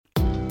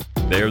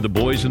They're the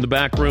boys in the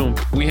back room.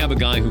 We have a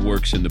guy who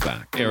works in the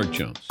back, Eric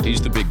Jones.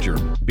 He's the big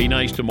German. Be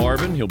nice to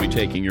Marvin. He'll be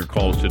taking your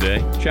calls today.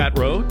 Chat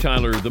row,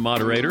 Tyler, the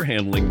moderator,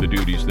 handling the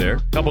duties there.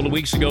 A couple of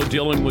weeks ago,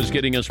 Dylan was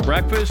getting us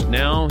breakfast.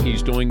 Now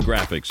he's doing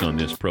graphics on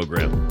this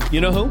program. You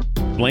know who?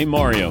 Blame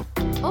Mario.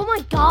 Oh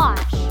my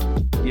gosh.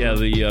 Yeah,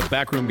 the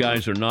backroom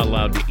guys are not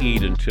allowed to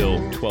eat until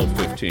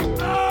 12:15.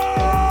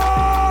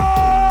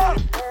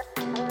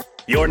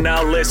 You're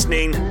now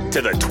listening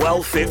to the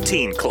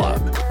 1215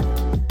 Club.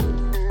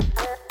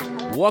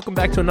 Welcome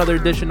back to another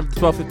edition of the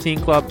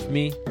 1215 Club. It's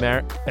me,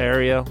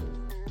 Mario.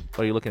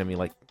 Oh, you're looking at me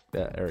like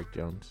Eric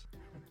Jones.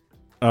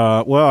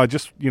 Well, I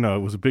just, it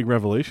was a big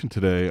revelation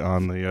today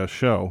on the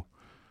show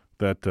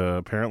that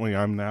apparently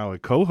I'm now a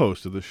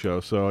co-host of the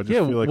show. So I just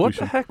feel like what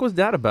the heck was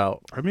that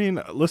about? I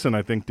mean, listen,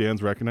 I think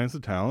Dan's recognized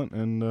the talent,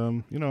 and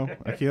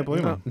I can't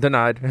blame him.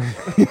 Denied.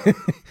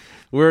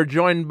 We're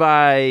joined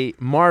by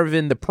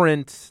Marvin the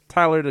Prince,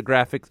 Tyler the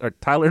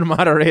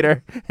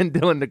moderator, and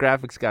Dylan the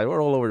graphics guy.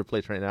 We're all over the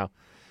place right now.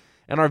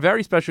 And our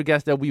very special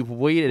guest that we've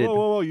waited.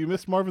 Whoa, you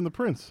missed Marvin the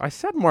Prince. I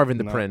said Marvin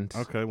the Prince.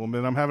 Okay, well,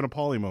 then I'm having a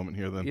Paulie moment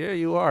here then. Yeah,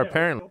 you are,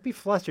 apparently. Don't be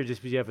flustered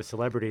just because you have a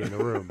celebrity in the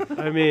room.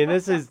 I mean,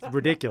 this is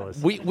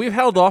ridiculous. We've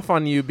held off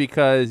on you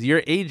because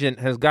your agent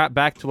has got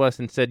back to us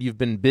and said you've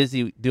been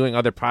busy doing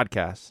other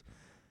podcasts.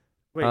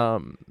 Wait,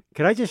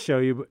 can I just show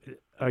you?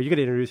 Are you going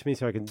to introduce me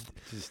so I can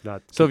just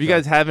not... So if you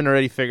guys haven't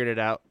already figured it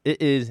out, it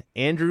is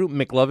Andrew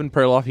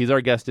McLovin-Perloff. He's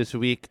our guest this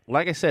week.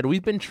 Like I said,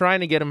 we've been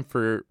trying to get him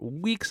for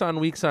weeks on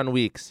weeks on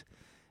weeks.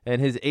 And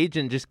his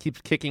agent just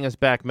keeps kicking us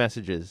back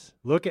messages.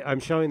 I'm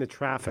showing the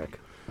traffic.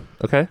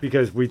 Okay.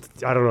 Because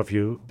I don't know if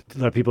you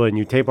let people in,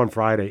 you tape on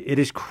Friday. It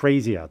is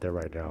crazy out there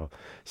right now.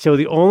 So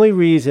the only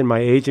reason my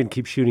agent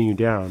keeps shooting you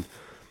down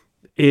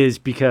is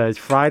because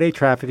Friday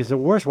traffic is the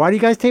worst. Why do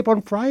you guys tape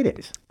on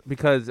Fridays?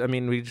 Because,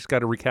 we just got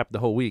to recap the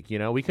whole week,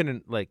 We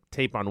couldn't,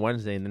 tape on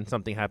Wednesday and then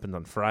something happened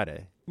on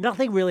Friday.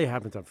 Nothing really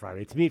happens on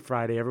Friday. It's Meet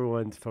Friday.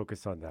 Everyone's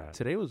focused on that.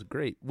 Today was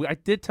great. I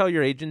did tell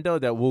your agent, though,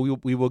 that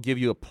we will give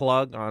you a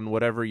plug on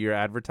whatever you're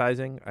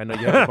advertising. I know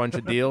you have a bunch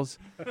of deals.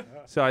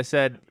 So I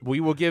said we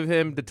will give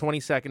him the 20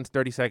 seconds,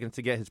 30 seconds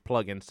to get his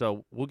plug in.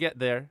 So we'll get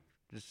there.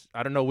 Just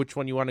I don't know which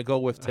one you want to go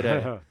with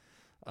today.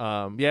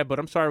 But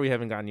I'm sorry we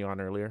haven't gotten you on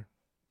earlier.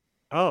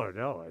 Oh,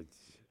 no.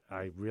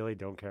 I really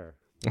don't care.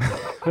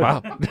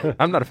 Wow.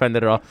 I'm not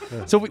offended at all.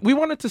 So we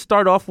wanted to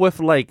start off with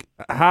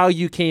how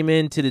you came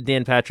into the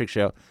Dan Patrick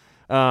Show.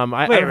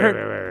 Wait.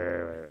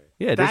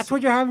 Yeah, that's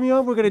what you're having me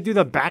on? We're going to do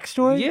the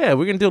backstory? Yeah,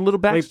 we're going to do a little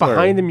backstory.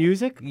 Behind the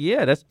music?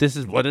 Yeah, this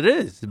is what it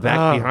is.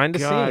 Behind the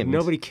scenes.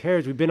 Nobody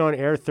cares. We've been on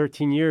air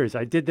 13 years.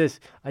 I did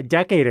this a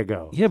decade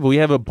ago. Yeah, but we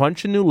have a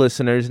bunch of new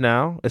listeners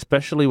now,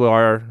 especially with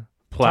our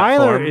platform.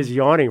 Tyler is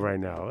yawning right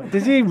now.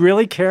 Does he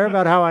really care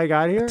about how I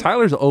got here?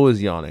 Tyler's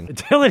always yawning.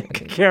 Dylan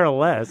could care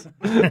less.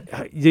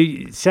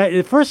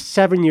 The first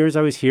 7 years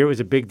I was here, it was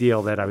a big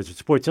deal that I was at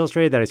Sports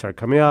Illustrated, that I started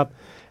coming up.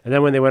 And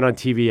then when they went on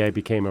TV, I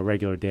became a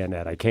regular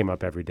Danette. I came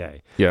up every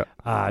day. Yeah.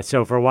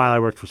 So for a while, I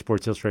worked for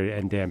Sports Illustrated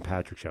and Dan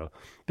Patrick Show.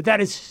 But that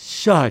is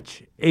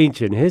such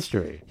ancient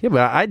history. Yeah,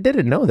 but I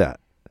didn't know that.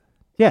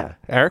 Yeah.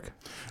 Eric?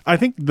 I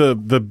think the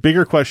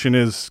bigger question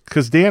is,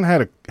 because Dan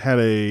had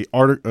a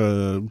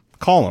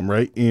column,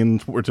 right, in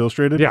Sports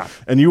Illustrated? Yeah.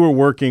 And you were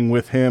working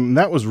with him. And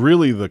that was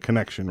really the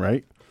connection,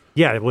 right?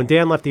 Yeah. When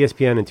Dan left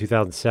ESPN in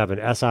 2007,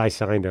 SI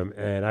signed him,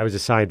 and I was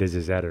assigned as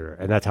his editor.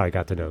 And that's how I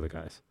got to know the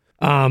guys.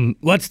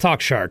 Let's talk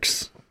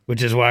Sharks,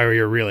 which is why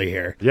you're really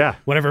here. Yeah.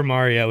 Whatever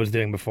Mario was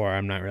doing before,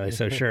 I'm not really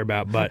so sure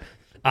about. But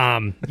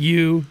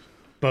you,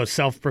 both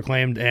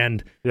self-proclaimed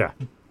and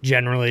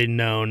generally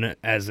known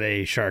as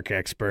a shark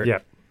expert. Yeah.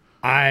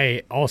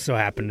 I also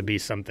happen to be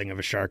something of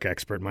a shark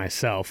expert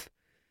myself.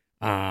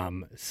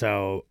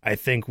 So I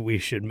think we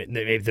should,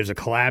 maybe there's a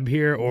collab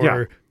here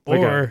or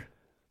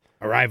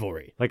a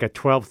rivalry. Like a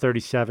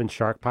 1237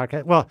 Shark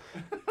podcast? Well,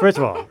 first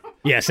of all.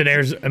 Yes, it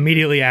airs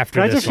immediately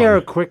after this. Can I just share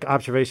one. a quick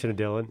observation of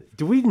Dylan?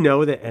 Do we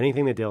know that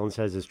anything that Dylan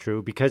says is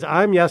true? Because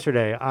I'm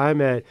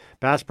at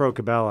Bass Pro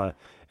Cabela,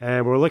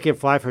 and we're looking at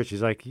fly fish.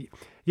 He's like,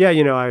 yeah,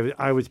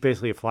 I was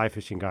basically a fly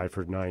fishing guide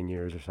for 9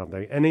 years or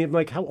something. And I'm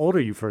like, how old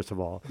are you, first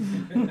of all?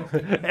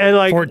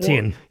 And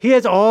 14. He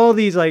has all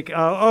these I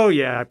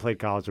played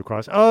college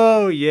lacrosse.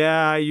 Oh,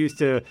 yeah, I used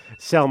to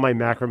sell my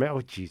macrame.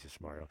 Oh, Jesus,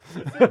 Mario.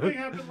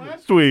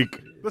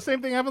 The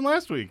same thing happened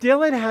last week.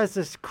 Dylan has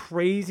this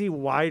crazy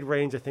wide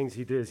range of things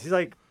he does. He's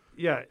like,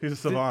 yeah. He's a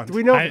savant. Do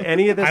we know if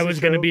any of this I is was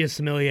going to true? be a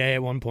sommelier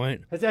at one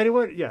point. Has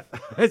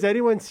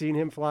anyone seen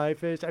him fly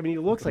fish? I mean, he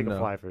looks like a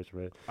fly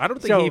fisherman. I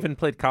don't think he even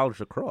played college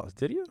lacrosse,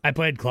 did you? I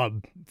played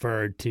club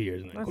for 2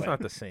 years. And That's not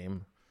the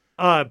same.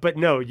 But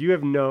no,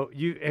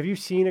 have you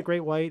seen a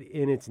great white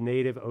in its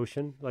native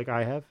ocean like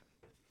I have?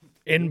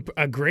 In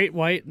a great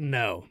white,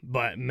 no,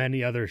 but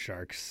many other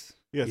sharks.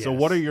 Yeah, yes. So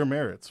what are your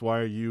merits?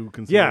 Why are you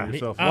considering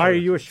yourself? Why are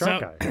you a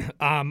shark guy?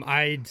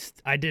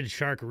 I did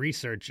shark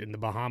research in the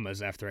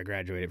Bahamas after I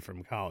graduated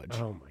from college.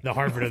 Oh my! The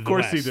Harvard of the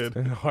West. West. Of course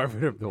he did.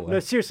 Harvard of the West. No,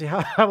 seriously,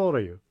 how old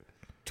are you?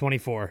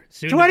 24.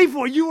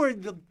 24. You were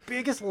the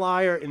biggest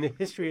liar in the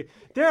history.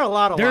 There are a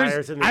lot of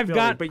liars in this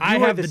building, but I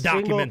you are have the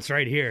documents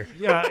right here.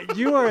 Yeah,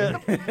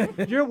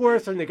 you're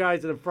worse than the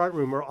guys in the front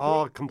room are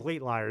all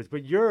complete liars,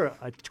 but you're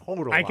a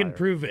total liar. I can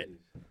prove it.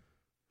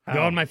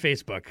 Go on my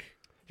Facebook.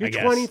 You're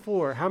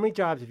 24. How many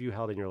jobs have you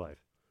held in your life?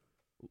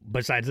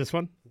 Besides this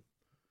one?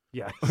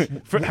 Yeah.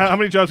 How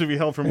many jobs have you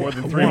held for more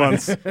than 3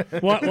 months?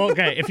 Well,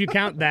 okay. If you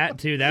count that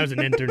too, that was an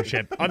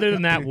internship. Other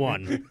than that,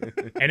 one,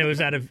 and it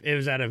was at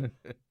a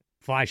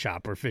fly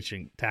shop or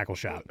fishing tackle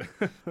shop.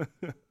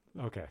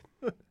 Okay.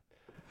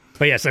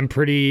 But yes, I'm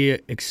pretty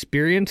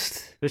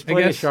experienced. There's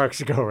plenty of sharks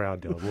to go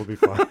around, Dylan. We'll be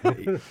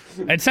fine.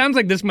 It sounds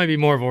like this might be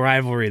more of a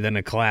rivalry than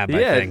a collab.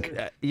 I think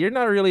you're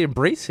not really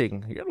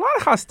embracing. A lot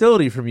of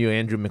hostility from you,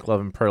 Andrew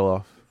McLovin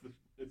Perloff.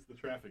 It's the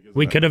traffic.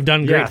 We could have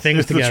done great things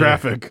it's together. The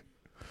traffic.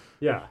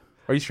 Yeah.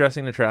 Are you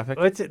stressing the traffic?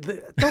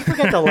 Don't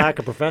forget the lack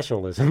of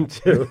professionalism,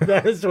 too.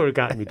 That has sort of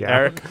gotten me down.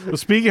 Eric? Well,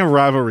 speaking of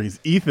rivalries,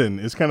 Ethan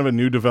is kind of a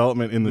new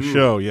development in the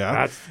show,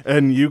 yeah?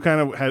 And you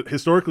kind of had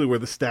historically were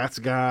the stats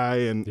guy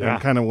and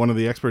kind of one of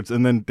the experts.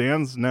 And then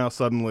Dan's now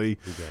suddenly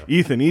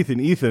Ethan.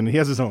 He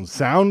has his own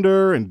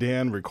sounder, and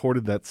Dan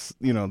recorded that,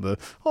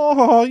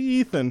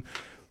 Ethan.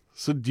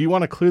 So do you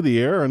want to clear the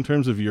air in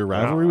terms of your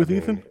rivalry with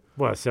Ethan?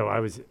 Well, so I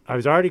was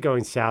already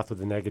going south with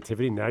the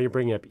negativity. Now you're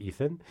bringing up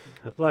Ethan.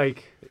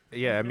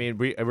 Yeah, I mean,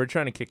 we're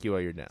trying to kick you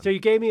while you're down. So you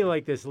gave me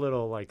this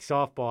little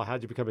softball.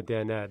 How'd you become a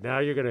Danette? Now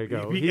you're gonna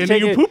go. And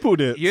you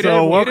poo-pooed it. You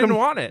didn't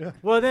want it. Yeah.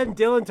 Well, then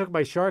Dylan took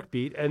my shark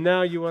beat, and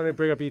now you want to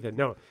bring up Ethan.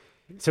 No.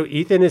 So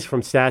Ethan is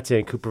from Stats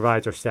Inc., who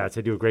provides our stats.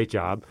 They do a great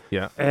job.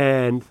 Yeah.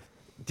 And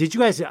did you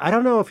guys? I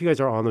don't know if you guys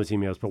are on those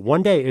emails, but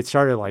one day it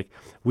started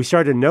we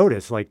started to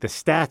notice the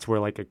stats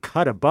were a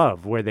cut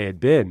above where they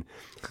had been,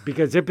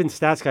 because there've been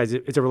stats guys.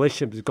 It's a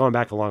relationship that's gone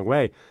back a long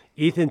way.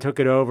 Ethan took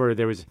it over.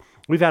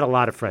 We've had a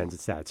lot of friends at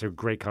Stats. They're a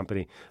great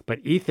company, but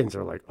Ethan's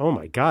are oh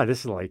my God,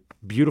 this is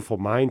beautiful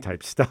mind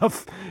type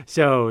stuff.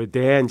 So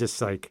Dan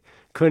just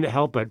couldn't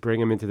help but bring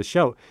him into the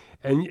show,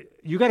 and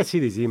you got to see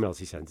these emails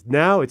he sends.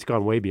 Now it's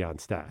gone way beyond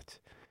Stats.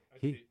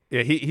 He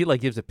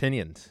gives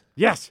opinions.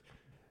 Yes.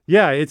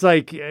 Yeah, it's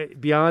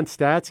beyond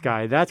stats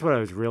guy. That's what I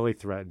was really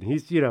threatened.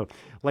 He's,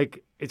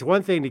 it's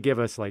one thing to give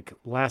us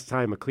last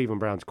time a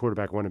Cleveland Browns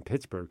quarterback won in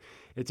Pittsburgh.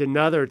 It's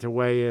another to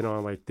weigh in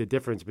on the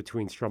difference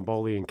between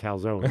Stromboli and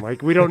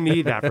Calzone. We don't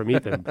need that from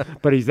Ethan,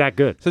 but he's that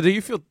good. So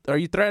are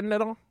you threatened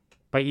at all?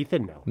 By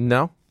Ethan? No.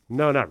 No?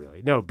 No, not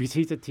really. No, because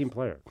he's a team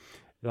player.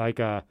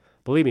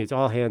 Believe me, it's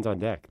all hands on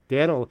deck.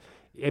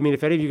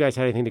 If any of you guys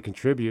had anything to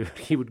contribute,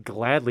 he would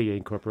gladly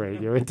incorporate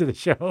you into the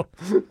show.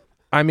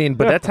 I mean,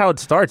 but that's how it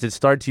starts. It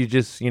starts, you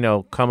just,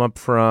 come up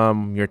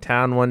from your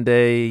town one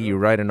day, you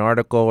write an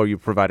article, or you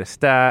provide a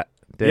stat,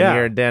 then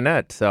you're a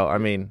Danette. So, I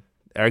mean,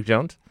 Eric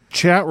Jones?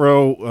 Chat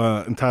Row,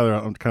 and Tyler,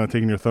 I'm kind of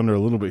taking your thunder a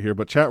little bit here,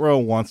 but Chat Row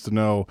wants to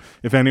know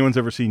if anyone's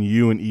ever seen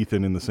you and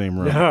Ethan in the same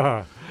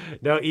room.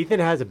 No,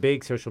 Ethan has a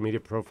big social media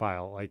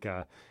profile.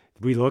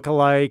 We look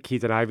alike.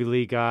 He's an Ivy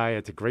League guy.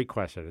 It's a great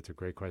question.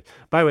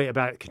 By the way,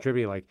 about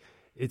contributing,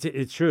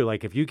 it's true.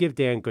 If you give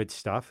Dan good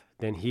stuff,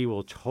 then he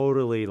will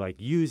totally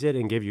use it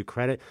and give you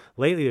credit.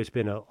 Lately, there's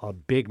been a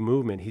big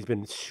movement. He's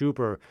been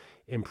super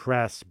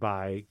impressed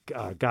by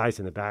guys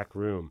in the back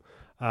room.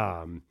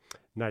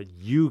 Not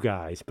you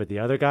guys, but the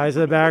other guys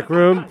in the back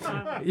room.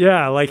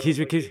 Yeah, he's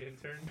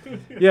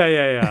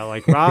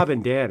yeah. Rob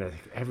and Dan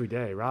every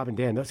day. Rob and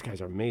Dan, those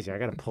guys are amazing. I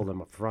got to pull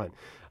them up front.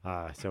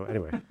 So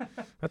anyway,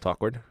 that's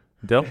awkward.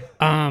 Dill?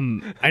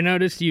 I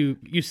noticed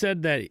you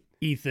said that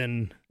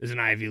Ethan is an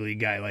Ivy League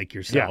guy like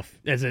yourself,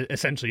 as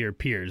essentially your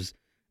peers.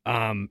 He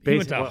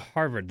went to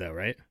Harvard, though,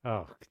 right?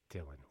 Oh,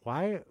 Dylan.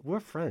 Why? We're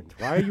friends.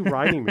 Why are you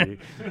writing me?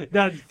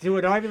 Now, to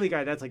an Ivy League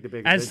guy, that's the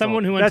biggest. As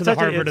someone who went to the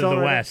Harvard of the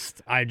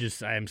West, I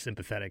am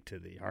sympathetic to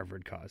the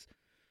Harvard cause.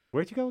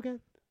 Where'd you go again?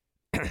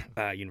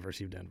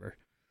 University of Denver.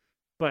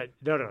 But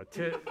no.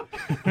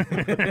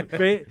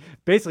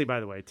 Basically, by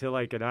the way, to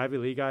an Ivy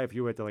League guy, if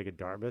you went to a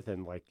Dartmouth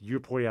and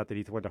you're pointing out that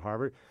Ethan went to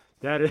Harvard,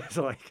 that is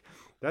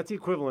that's the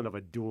equivalent of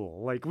a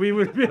duel. We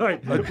would be a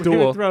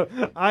duel.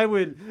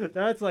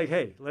 That's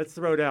hey, let's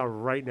throw down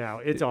right now.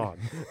 It's on.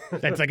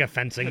 That's like a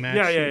fencing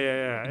match.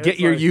 Yeah. Get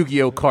your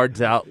Yu-Gi-Oh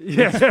cards out.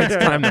 Yeah, it's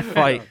time to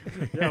fight.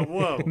 Yeah,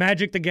 whoa.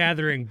 Magic the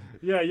Gathering.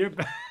 Yeah, you're.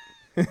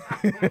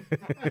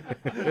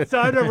 It's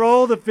time to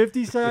roll the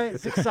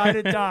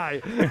 56-sided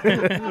die.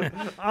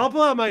 I'll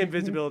pull out my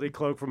invisibility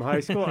cloak from high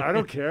school. I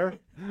don't care.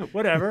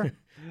 Whatever.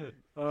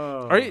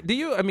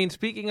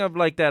 Speaking of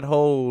that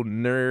whole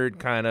nerd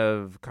kind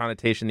of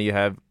connotation that you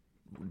have,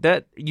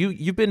 that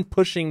you've been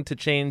pushing to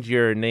change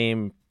your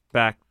name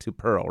back to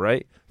Pearl,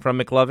 right? From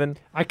McLovin?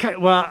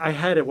 I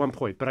had at one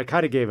point, but I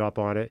kind of gave up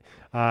on it.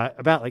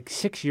 About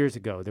 6 years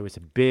ago, there was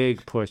a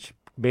big push,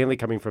 mainly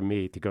coming from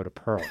me, to go to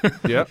Pearl.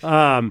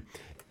 Yeah.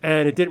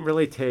 And it didn't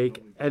really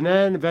take. And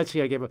then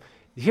eventually I gave up.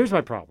 Here's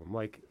my problem.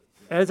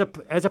 As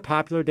a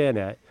popular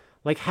Danette,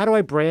 how do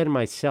I brand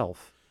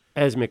myself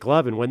as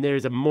McLovin when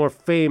there's a more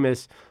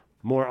famous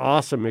more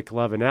awesome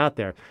McLovin out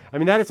there. I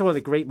mean, that is one of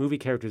the great movie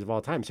characters of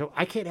all time. So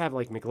I can't have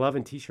like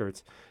McLovin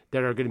T-shirts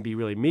that are going to be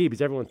really me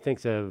because everyone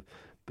thinks of,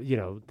 the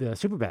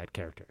Superbad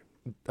character.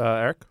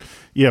 Eric?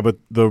 Yeah, but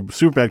the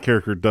Superbad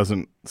character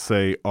doesn't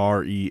say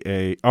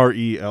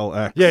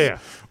RELX. Yeah.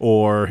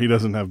 Or he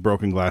doesn't have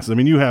broken glasses. I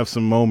mean, you have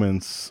some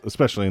moments,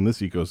 especially in this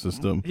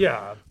ecosystem.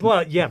 Yeah,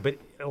 but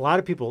a lot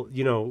of people,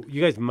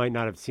 you guys might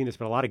not have seen this,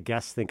 but a lot of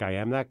guests think I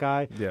am that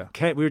guy. Yeah.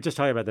 We were just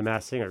talking about the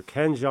Masked Singer,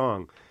 Ken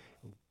Jeong.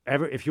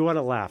 If you want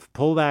to laugh,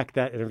 pull back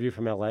that interview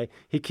from L.A.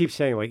 He keeps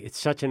saying, like, it's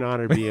such an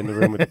honor to be in the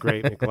room with the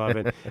great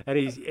McLovin. And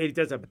he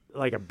does a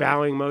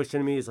bowing motion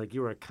to me. He's like,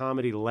 you were a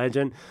comedy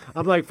legend.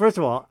 I'm like, first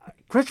of all,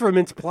 Christopher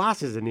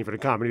Mintz-Plasse isn't even a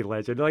comedy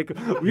legend. Like,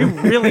 you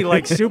really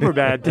like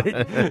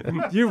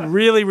Superbad. You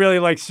really, really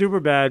like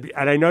Superbad.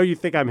 And I know you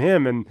think I'm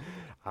him, and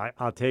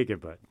I'll take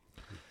it. But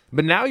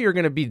now you're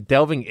going to be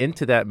delving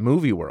into that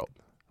movie world.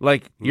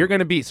 Like, you're going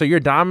to be, so you're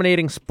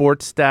dominating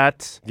sports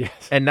stats, yes,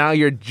 and now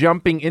you're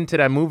jumping into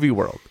that movie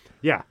world.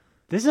 Yeah,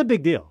 this is a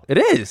big deal. It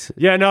is.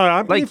 Yeah, no,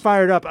 I'm pretty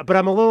fired up, but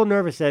I'm a little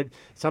nervous that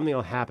something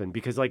will happen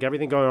because, like,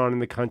 everything going on in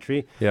the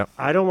country,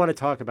 I don't want to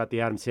talk about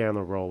the Adam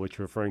Sandler role, which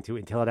you're referring to,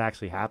 until it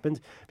actually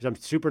happens, because I'm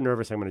super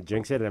nervous I'm going to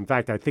jinx it. And in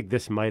fact, I think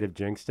this might have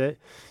jinxed it,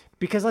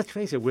 because let's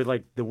face it, with,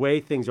 like, the way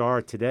things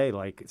are today,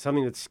 like,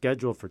 something that's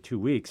scheduled for 2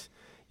 weeks,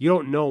 you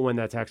don't know when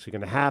that's actually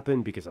going to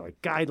happen because of,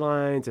 like,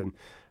 guidelines, and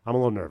I'm a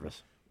little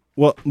nervous.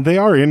 Well, they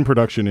are in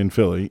production in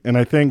Philly, and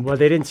I think... Well,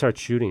 they didn't start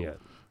shooting yet.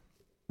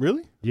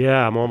 Really?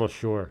 Yeah, I'm almost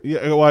sure.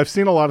 Yeah, well, I've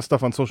seen a lot of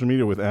stuff on social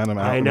media with Adam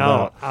out. I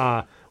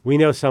know. We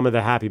know some of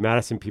the Happy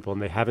Madison people,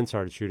 and they haven't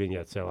started shooting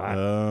yet. So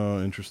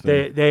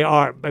interesting. They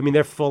are. I mean,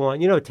 they're full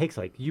on. It takes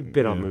like, you've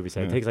been on movie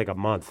set. It takes like a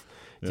month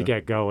to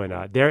get going.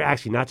 They're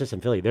actually not just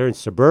in Philly. They're in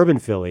suburban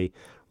Philly,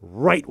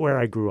 right where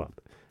I grew up.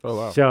 Oh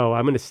wow. So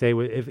I'm going to stay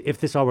with. If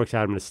this all works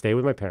out, I'm going to stay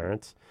with my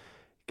parents.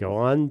 Go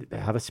on,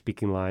 have a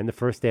speaking line. The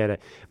first Danette.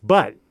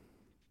 But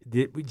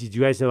did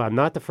you guys know I'm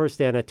not the first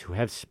Danette to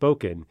have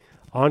spoken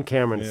on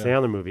camera in a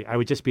Sandler movie? I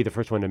would just be the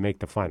first one to make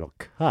the final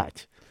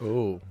cut.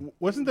 Oh,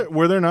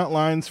 were there not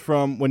lines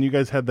from when you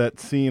guys had that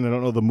scene? I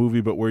don't know the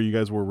movie, but where you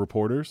guys were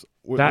reporters.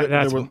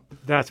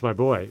 That's my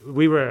boy.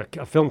 We were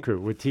a film crew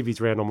with TV's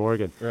Randall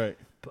Morgan. Right.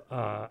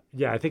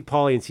 I think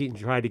Paulie and Seaton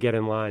tried to get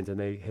in lines, and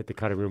they hit the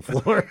cutting room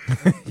floor.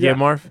 Yeah,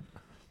 Marv.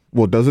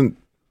 Well, doesn't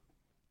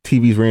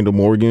TV's Randall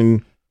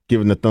Morgan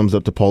giving the thumbs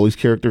up to Paulie's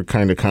character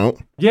kind of count?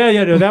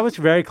 No, that was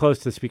very close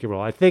to the speaker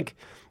role.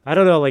 I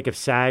don't know, like if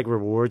SAG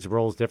rewards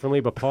roles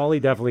differently, but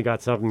Paulie definitely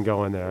got something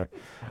going there.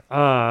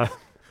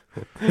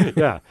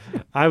 Yeah,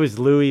 I was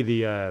Louis,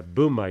 the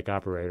boom mic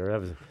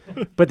operator.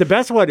 But the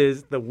best one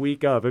is The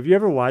Week Of. Have you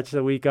ever watched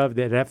The Week Of,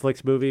 the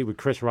Netflix movie with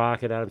Chris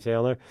Rock and Adam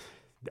Sandler?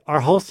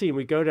 Our whole scene,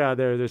 we go down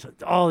there, there's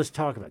all this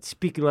talk about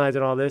speaking lines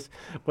and all this.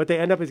 What they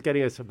end up is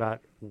getting us about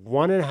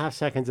 1.5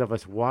 seconds of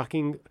us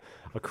walking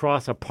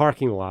across a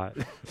parking lot.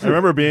 I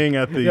remember being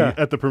at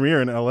the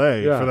premiere in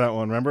L.A. for that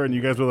one, remember? And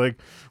you guys were like,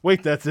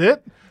 wait, that's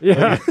it?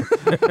 Yeah.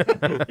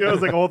 It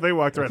was like a whole thing,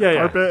 walked around the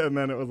carpet, and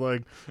then it was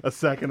like 1.5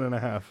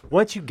 seconds.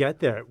 Once you get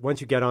there,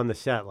 once you get on the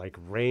set, like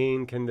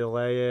rain can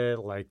delay it,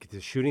 like the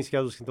shooting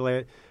schedules can delay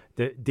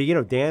it.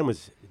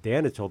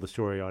 Dan had told the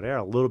story on air.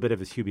 A little bit of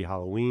his Hubie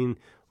Halloween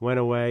went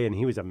away, and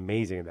he was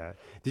amazing at that.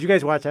 Did you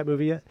guys watch that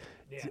movie yet?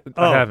 Yeah.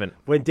 I haven't.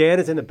 When Dan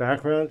is in the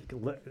background,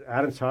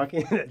 Adam's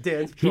talking,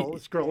 Dan's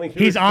scrolling.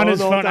 He's on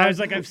his phone. I was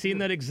like, I've seen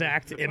that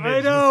exact image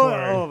I know.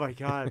 before. Oh my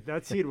god,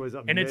 that scene was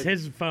amazing. And it's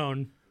his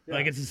phone. Yeah.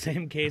 Like it's the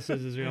same case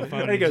as his real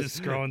phone. He He's goes,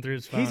 just scrolling through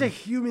his phone. He's a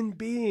human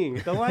being.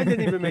 The line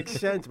didn't even make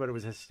sense, but it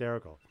was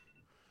hysterical.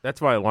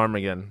 That's my alarm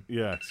again.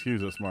 Yeah,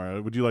 excuse us,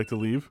 Mario. Would you like to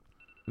leave?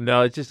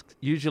 No, it's just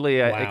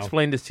usually I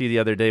explained this to you the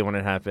other day when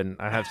it happened.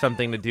 I have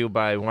something to do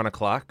by 1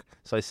 o'clock,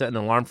 so I set an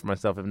alarm for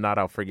myself. If not,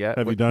 I'll forget.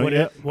 Have you done it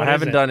yet? I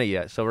haven't done it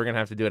yet, so we're gonna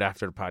have to do it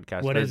after the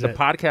podcast. What is the it?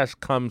 podcast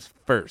comes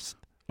first,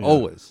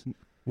 always.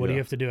 What do you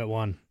have to do at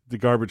 1? The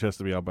garbage has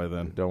to be out by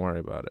then. Don't worry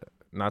about it.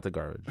 Not the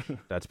garbage.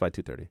 That's by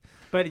 2:30.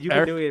 But you've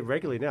been doing it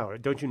regularly now.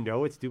 Don't you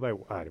know it's due by...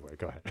 Anyway,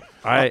 go ahead.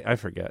 I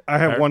forget. I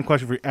have one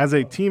question for you. As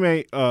a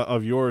teammate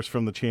of yours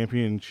from the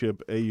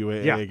championship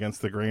AUAA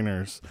against the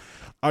Grainers,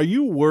 are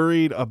you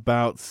worried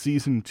about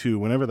season 2,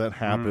 whenever that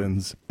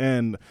happens,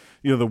 and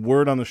the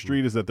word on the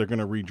street is that they're going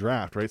to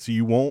redraft, right? So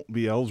you won't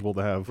be eligible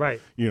to have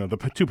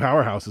the two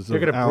powerhouses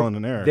of Allen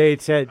and Eric. They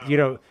said,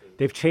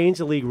 they've changed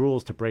the league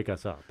rules to break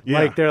us up.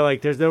 Yeah. They're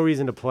like, there's no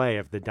reason to play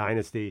if the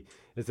dynasty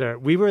is there.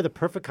 We were the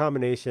perfect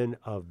combination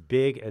of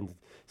big and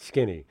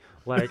skinny.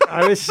 Like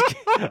I was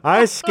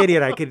skinny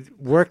and I could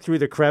work through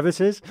the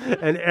crevices,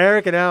 and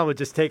Eric and Al would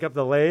just take up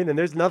the lane, and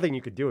there's nothing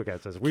you could do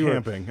against us. We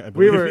were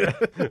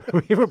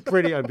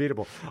pretty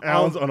unbeatable.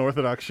 Al's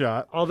unorthodox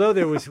shot.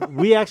 Although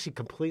we actually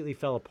completely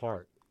fell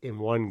apart in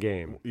one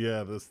game.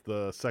 Yeah,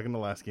 the second to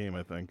last game,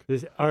 I think.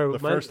 The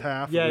first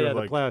half. Yeah,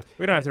 the playoffs.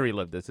 We don't have to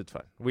relive this. It's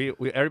fine. We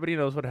everybody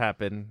knows what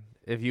happened.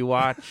 If you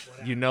watch,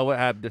 you know what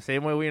happened. The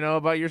same way we know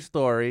about your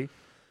story,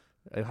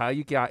 how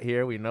you got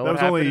here. We know that what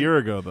was happened. only a year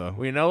ago, though.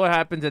 We know what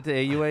happens at the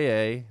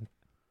AUAA.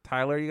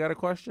 Tyler, you got a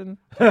question?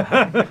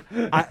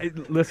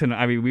 Listen,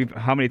 I mean,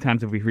 how many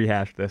times have we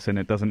rehashed this and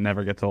it doesn't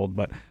never gets old?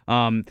 But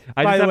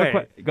By the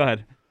way, go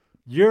ahead.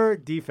 Your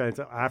defense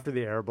after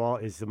the air ball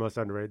is the most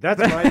underrated. That's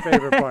my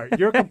favorite part.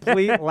 Your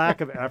complete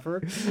lack of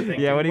effort.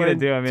 Yeah, what are you gonna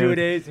do? I mean, 2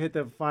 days hit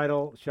the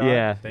final shot.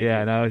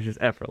 Yeah, no, it was just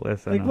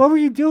effortless. Like, what were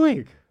you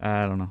doing?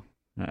 I don't know.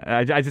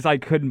 I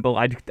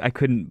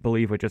couldn't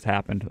believe what just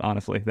happened.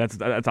 Honestly,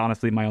 that's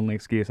honestly my only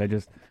excuse. I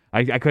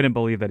couldn't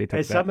believe that he took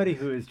As that. somebody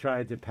who is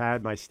trying to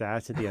pad my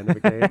stats at the end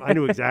of the game, I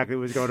knew exactly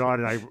what was going on,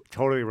 and I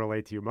totally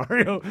relate to you,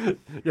 Mario.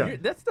 Yeah,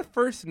 That's the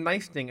first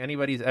nice thing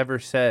anybody's ever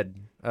said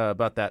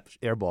about that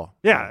air ball.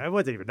 yeah, it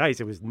wasn't even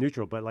nice. It was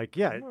neutral, but like,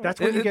 yeah, that's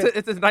what you get.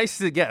 It's as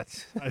nice as it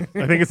gets. I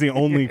think it's the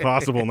only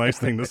possible nice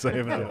thing to say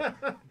about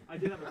it.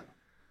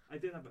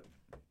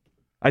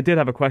 I did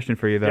have a question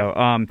for you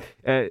though.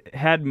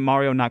 Had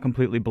Mario not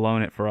completely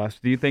blown it for us,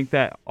 do you think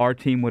that our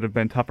team would have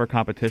been tougher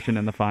competition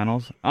in the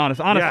finals?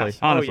 Honestly. Yes.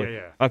 Honestly. Oh,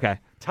 yeah. Okay.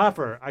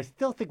 Tougher. I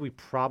still think we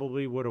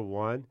probably would have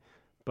won,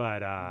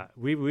 but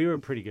we were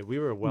pretty good. We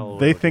were well.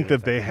 They think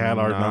that they had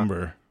our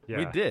number. Yeah.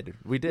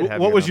 We did.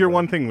 Have What was your number.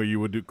 one thing where you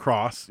would do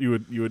cross? You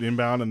would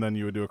inbound and then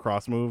you would do a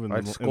cross move in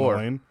I'd the score.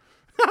 lane.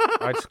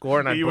 I'd score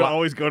and I'd You would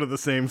always go to the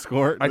same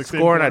score. I'd the same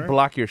score and I'd corner?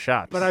 block your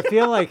shots. But I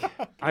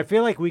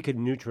feel like we could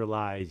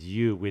neutralize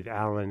you with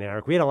Alan and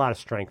Eric. We had a lot of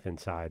strength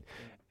inside,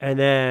 and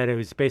then it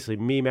was basically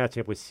me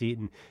matching up with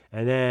Seton,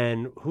 and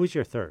then who's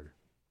your third?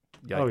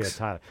 Yikes. Oh yeah,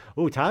 Tyler.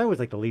 Oh, Tyler was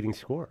like the leading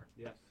scorer.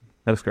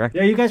 That is correct.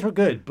 Yeah, you guys were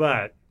good,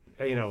 but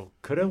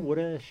coulda,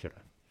 woulda,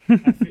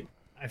 shoulda.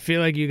 I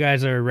feel like you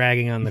guys are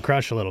ragging on the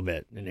Crush a little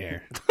bit in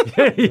here.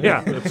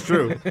 Yeah, That's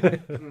true.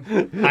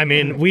 I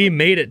mean, we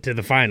made it to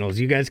the finals.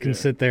 You guys can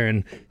sit there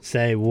and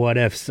say what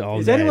ifs all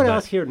Is day. anyone but-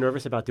 else here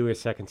nervous about doing a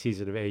second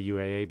season of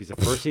AUAA because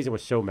the first season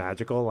was so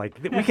magical? Like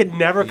we could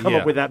never come Yeah.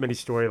 up with that many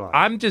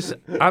storylines.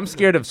 I'm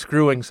scared of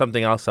screwing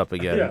something else up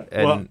again. Yeah.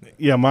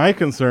 And My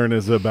concern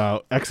is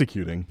about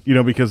executing,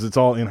 because it's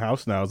all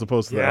in-house now as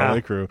opposed to the Yeah.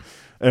 LA crew.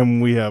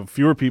 And we have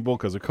fewer people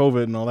because of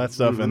COVID and all that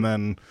stuff. Mm-hmm. And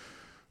then,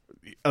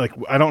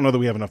 I don't know that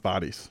we have enough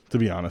bodies, to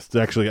be honest,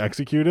 to actually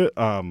execute it.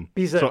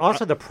 Because so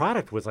also the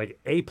product was like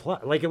A+.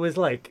 Like it was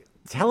like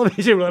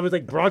television. It was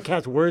like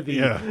broadcast worthy.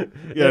 Yeah. You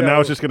Yeah, now know?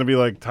 it's just going to be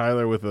like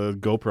Tyler with a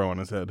GoPro on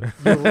his head.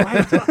 You're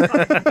right.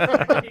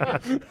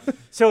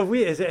 So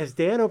has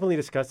Dan openly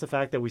discussed the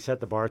fact that we set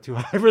the bar too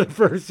high for the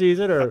first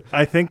season? Or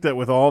I think that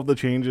with all of the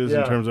changes in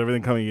Yeah. terms of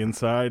everything coming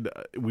inside,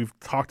 we've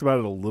talked about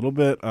it a little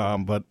bit,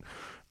 but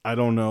I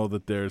don't know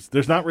that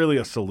there's not really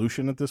a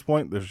solution at this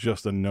point. There's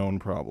just a known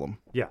problem.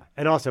 yeah,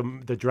 and also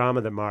the drama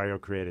that Mario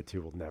created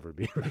too will never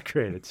be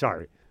recreated.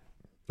 Sorry.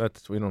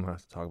 we don't have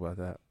to talk about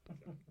that.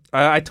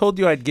 I told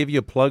you I'd give you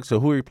a plug.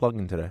 So who are you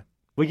plugging today?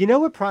 Well, you know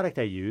what product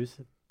I use,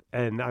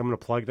 and I'm going to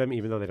plug them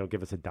even though they don't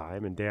give us a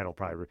dime. And Dan will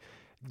probably.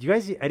 Do you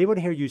guys? Anyone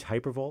here use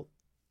Hypervolt?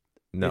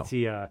 No. It's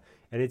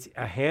it's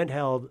a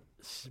handheld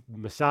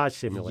massage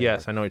simulator.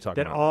 Yes, I know what you're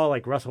talking that about. all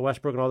like Russell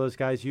Westbrook and all those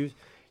guys use.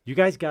 You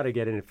guys got to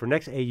get in it for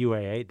next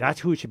AUAA. That's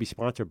who it should be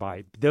sponsored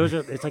by.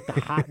 It's like the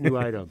hot new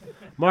item.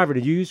 Marvin,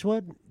 did you use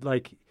one?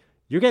 Like,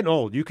 you're getting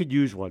old. You could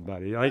use one,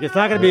 buddy. Like, it's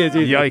not going to be as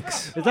easy.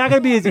 Yikes. It's not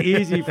going to be as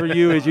easy for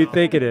you as you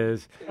think it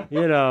is.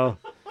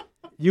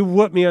 You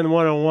whoop me on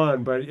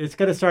one-on-one, but it's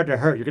going to start to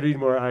hurt. You're going to need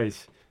more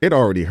ice. It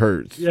already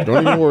hurts.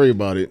 Don't even worry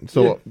about it.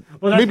 So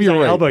Well, that's maybe because you're I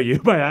right. elbow you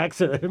by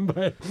accident.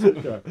 But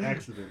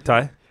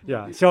Ty?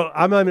 yeah. So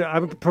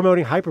I'm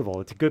promoting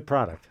Hypervolt. It's a good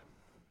product.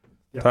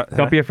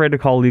 Don't be afraid to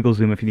call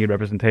LegalZoom if you need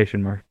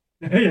representation, Mark.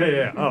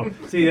 Yeah. Oh,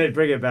 see, they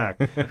bring it back.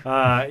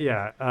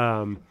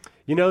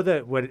 You know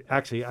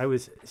that I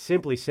was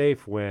simply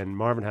safe when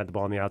Marvin had the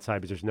ball on the outside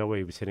because there's no way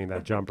he was hitting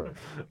that jumper.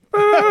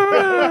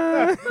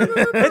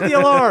 Hit the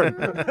alarm.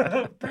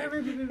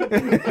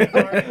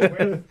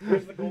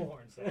 Where's the goal horn?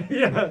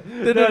 Yeah.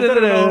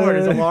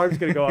 His alarm's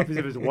going to go off because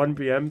of his 1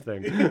 p.m.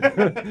 thing.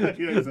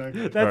 Yeah,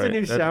 exactly. That's a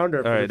new sounder.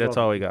 All for right, this that's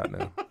one. all we got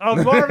now.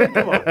 Oh, Marvin,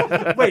 come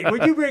on. Wait,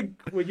 would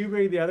you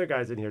bring the other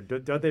guys in here?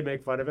 Don't they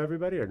make fun of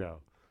everybody or no?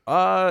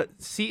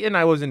 Seton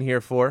I wasn't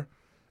here for.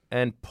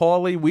 And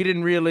Paulie, we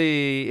didn't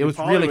really. It was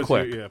really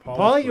quick.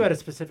 Paulie, you had a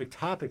specific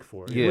topic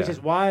for it, Yeah. which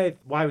is why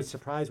I was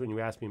surprised when you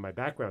asked me my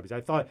background, because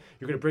I thought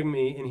you're going to bring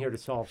me in here to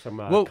solve some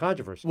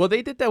controversy. Well,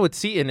 they did that with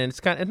Seton, and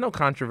it's no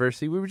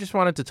controversy. We just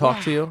wanted to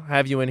talk to you,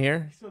 have you in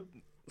here.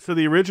 So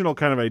the original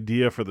kind of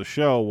idea for the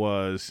show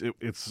was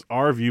it's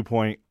our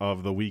viewpoint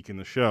of the week in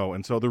the show.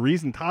 And so the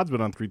reason Todd's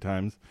been on 3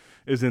 times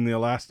is in the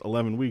last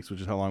 11 weeks,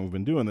 which is how long we've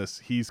been doing this,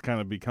 he's kind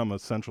of become a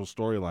central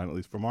storyline, at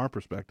least from our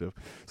perspective.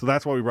 So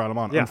that's why we brought him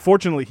on. Yeah.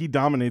 Unfortunately, he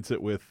dominates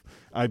it with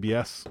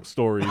IBS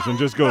stories and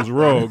just goes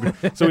rogue.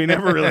 So we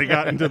never really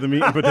got into the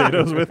meat and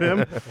potatoes with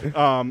him.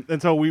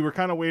 And so we were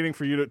kind of waiting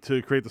for you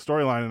to create the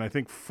storyline. And I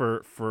think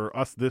for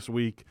us this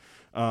week,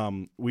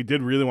 we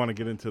did really want to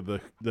get into the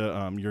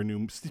your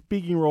new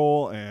speaking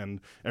role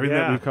and everything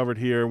that we've covered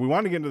here. We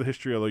wanted to get into the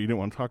history, although you didn't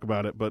want to talk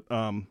about it. But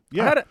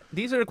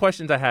These are the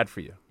questions I had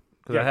for you.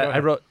 Because I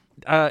wrote,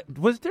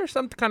 was there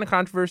some kind of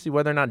controversy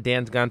whether or not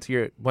Dan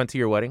went to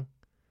your wedding?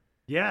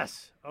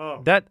 Yes.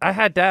 Oh, That I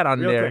had that on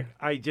real there.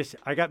 quick.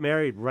 I got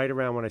married right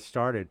around when I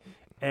started.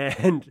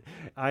 And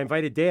I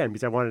invited Dan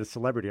because I wanted a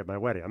celebrity at my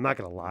wedding. I'm not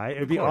going to lie.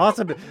 It'd be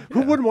awesome.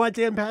 Who wouldn't want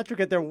Dan Patrick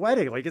at their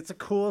wedding? Like, it's the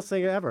coolest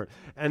thing ever.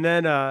 And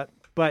then,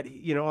 but,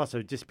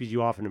 also just because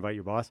you often invite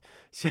your boss.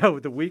 So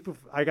the week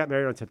before, I got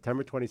married on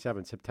September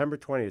 27th. September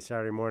 20th,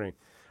 Saturday morning,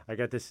 I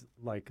got this,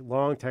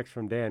 long text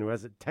from Dan who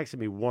hasn't texted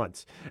me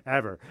once,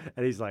 ever.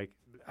 And he's like,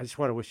 I just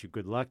want to wish you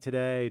good luck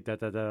today. Da,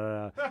 da,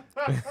 da.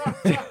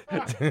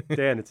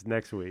 Dan, it's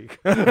next week.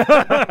 He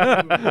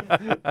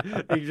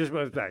just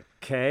went back,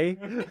 K?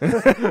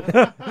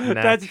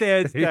 That's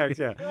Dan's text,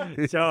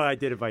 yeah. So I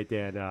did invite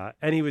Dan,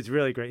 and he was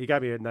really great. He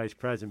got me a nice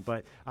present,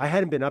 but I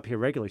hadn't been up here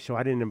regularly, so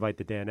I didn't invite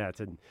the Danettes,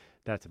 and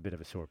that's a bit of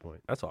a sore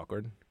point. That's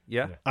awkward.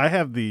 Yeah. I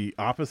have the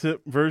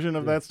opposite version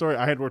of that story.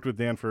 I had worked with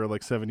Dan for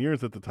 7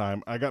 years at the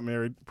time. I got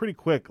married pretty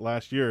quick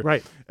last year.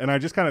 Right. And I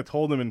just kind of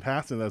told him in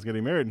passing that I was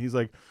getting married. And he's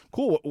like,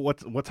 cool,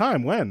 what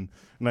time, when?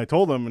 And I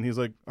told him, and he's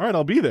like, all right,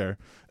 I'll be there.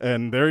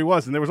 And there he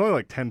was. And there was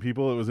only 10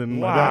 people. It was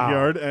in my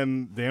backyard.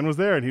 And Dan was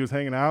there, and he was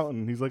hanging out.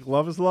 And he's like,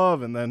 love is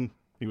love. And then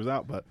he was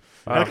out. But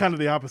I had kind of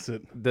the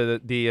opposite.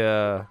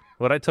 The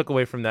what I took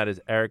away from that is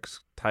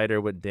Eric's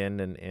tighter with Dan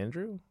and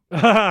Andrew.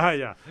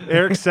 Yeah.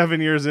 Eric's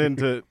 7 years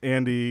into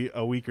Andy,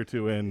 a week or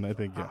two in, I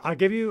think. Yeah. I'll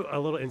give you a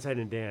little insight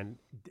in Dan.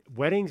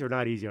 Weddings are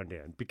not easy on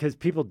Dan because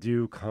people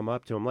do come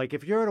up to him. Like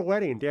if you're at a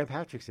wedding and Dan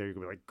Patrick's there, you're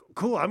gonna be like,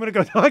 "Cool, I'm gonna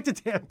go talk to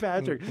Dan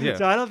Patrick." Yeah.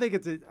 So I don't think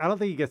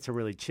he gets to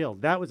really chill.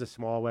 That was a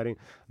small wedding.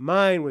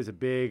 Mine was a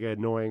big,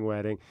 annoying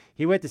wedding.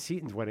 He went to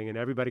Seaton's wedding and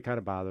everybody kind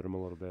of bothered him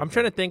a little bit. I'm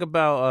trying to think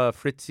about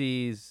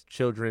Fritzy's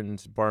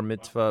children's bar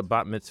mitzvah,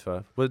 bat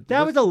mitzvah.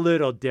 That was a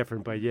little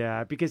different, but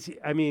yeah, because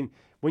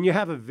when you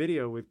have a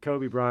video with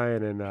Kobe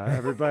Bryant and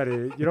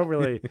everybody, you don't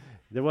really.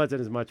 There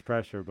wasn't as much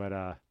pressure,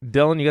 but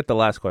Dylan, you get the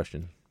last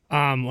question.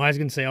 Well, I was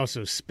going to say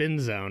also spin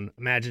zone.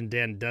 Imagine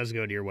Dan does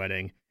go to your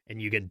wedding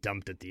and you get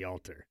dumped at the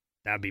altar.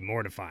 That would be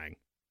mortifying.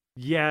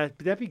 Yeah,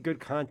 that'd be good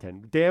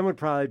content. Dan would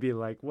probably be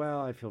like, well,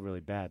 I feel really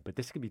bad, but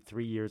this could be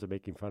 3 years of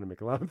making fun of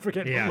McLovin for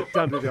getting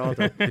dumped at the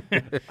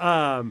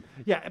altar.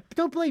 Yeah,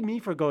 don't blame me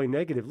for going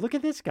negative. Look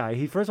at this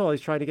guy. First of all, he's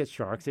trying to get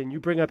sharks, and you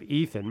bring up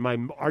Ethan, my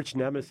arch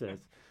nemesis.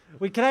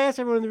 Wait, can I ask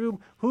everyone in the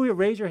room,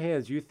 raise your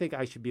hands, you think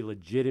I should be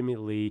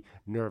legitimately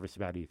nervous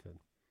about Ethan?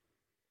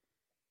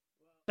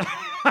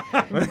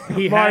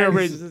 Mario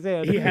raises his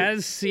hand. He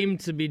has seemed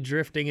to be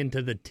drifting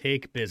into the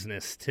take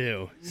business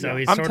too. So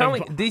he's I'm sort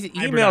telling of you, these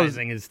emails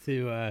is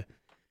to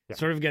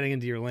sort of getting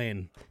into your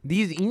lane.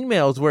 These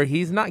emails where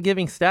he's not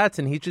giving stats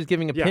and he's just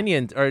giving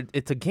opinions, or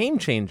it's a game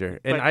changer.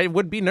 And I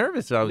would be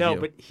nervous if I was you. No,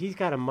 but he's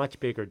got a much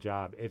bigger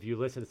job. If you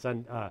listen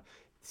to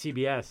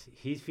CBS,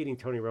 he's feeding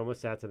Tony Romo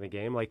stats in the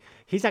game. Like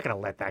he's not going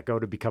to let that go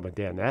to become a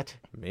Danette.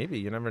 Maybe,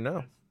 you never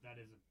know.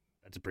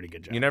 That's a pretty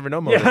good job. You never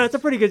know. Yeah, that's a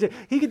pretty good job.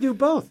 He can do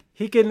both.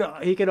 He can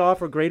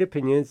offer great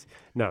opinions.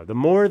 No, the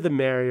more the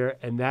merrier,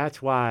 and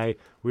that's why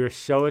we're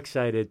so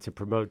excited to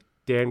promote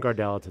Dan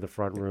Gardella to the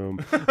front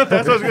room. That's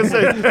what I was going to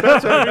say.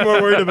 That's what I'd be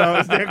more worried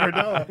about is Dan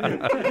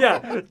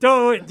Gardella.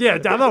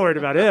 I'm not worried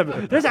about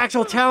him. There's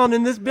actual talent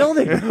in this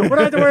building. What do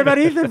I have to worry about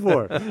Ethan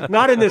for?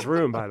 Not in this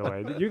room, by the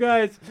way. You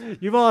guys,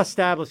 you've all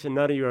established that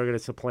none of you are going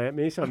to supplant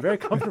me, so I'm very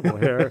comfortable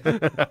here.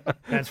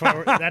 That's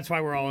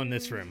why we're all in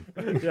this room.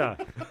 Yeah.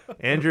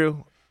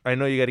 Andrew, I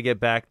know you got to get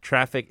back.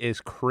 Traffic is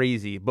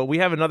crazy, but we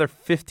have another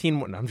 15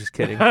 more. No, I'm just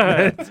kidding.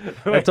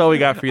 That's all we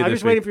got for you I'm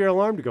this just waiting week. for your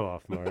alarm to go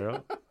off,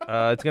 Mario.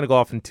 It's going to go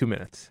off in 2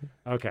 minutes.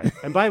 Okay.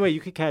 And by the way,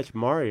 you could catch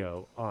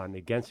Mario on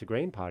Against the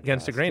Grain podcast.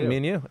 Against the Grain, too. me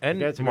and you. And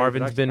Against the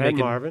Marvin's Grain been production,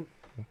 making... Marvin.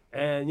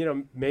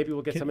 And, maybe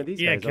we'll get some of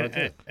these guys on,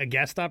 too. A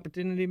guest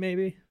opportunity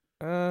maybe?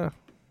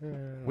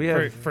 We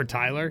have For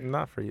Tyler?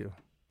 Not for you.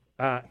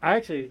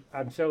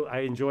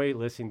 I enjoy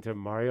listening to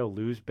Mario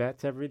lose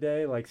bets every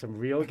day, like some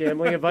real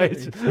gambling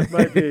advice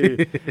might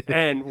be.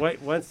 And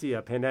once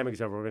the pandemic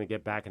is over, we're going to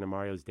get back into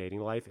Mario's dating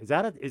life. Is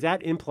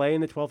that in play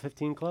in the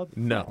 12-15 club?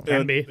 No.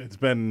 Can be. It's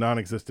been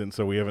non-existent,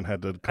 so we haven't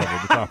had to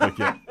cover the topic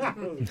yet.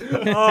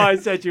 Oh, I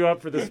set you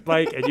up for the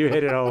spike, and you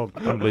hit it home.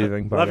 I'm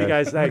leaving. Bye, Love you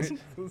guys. Thanks. It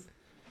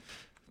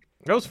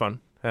was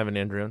fun having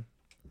Andrew on.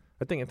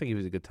 I think he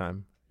was a good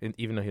time,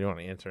 even though he didn't want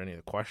to answer any of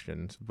the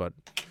questions. But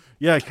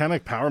Yeah, he kind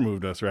of power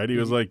moved us, right? He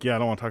was like, I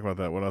don't want to talk about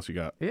that. What else you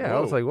got? yeah,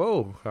 I was like,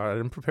 whoa, I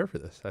didn't prepare for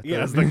this.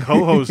 As the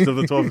co-host of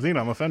the 12-15,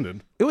 I'm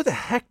offended. It was a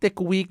hectic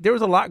week. There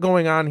was a lot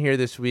going on here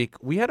this week.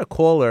 We had a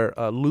caller,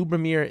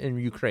 Lubomir in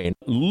Ukraine.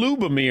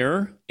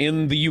 Lubomir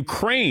in the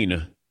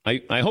Ukraine.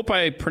 I hope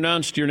I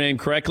pronounced your name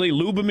correctly.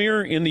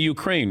 Lubomir in the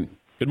Ukraine.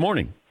 Good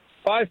morning.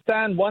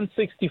 5'10",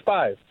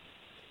 165.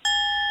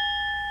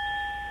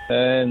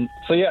 And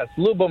so, yes,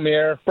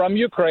 Lubomir from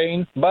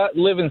Ukraine, but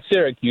live in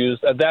Syracuse,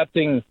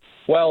 adapting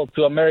well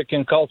to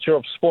American culture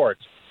of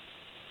sports.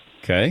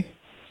 Okay.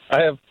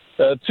 I have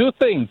two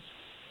things.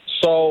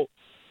 So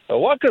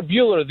Walker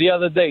Buehler the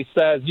other day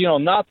says,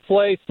 not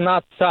place,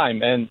 not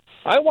time. And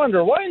I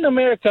wonder why in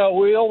America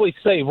we always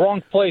say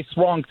wrong place,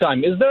 wrong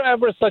time. Is there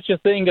ever such a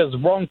thing as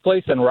wrong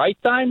place and right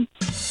time?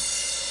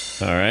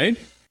 All right.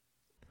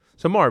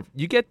 So, Marv,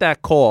 you get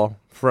that call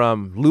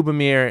from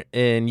Lubomir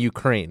in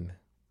Ukraine.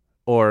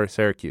 or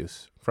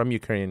Syracuse, from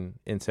Ukraine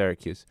in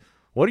Syracuse.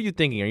 What are you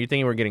thinking? Are you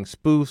thinking we're getting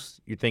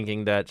spoofs? You're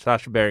thinking that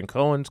Sacha Baron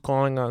Cohen's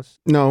calling us?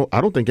 No, I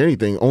don't think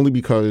anything, only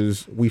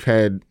because we've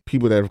had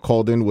people that have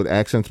called in with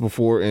accents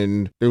before,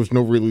 and there was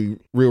no really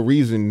real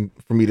reason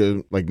for me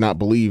to not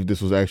believe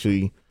this was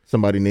actually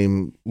somebody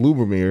named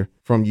Lubomir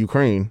from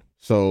Ukraine.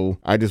 So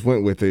I just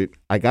went with it.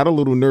 I got a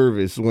little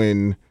nervous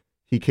when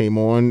he came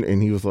on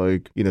and he was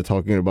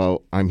talking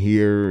about I'm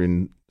here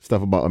and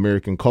stuff about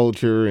American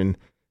culture and,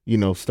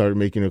 started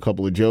making a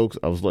couple of jokes.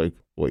 I was like,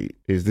 wait,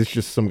 is this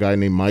just some guy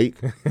named Mike?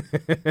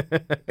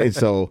 And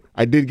so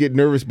I did get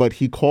nervous, but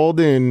he called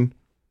in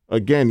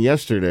again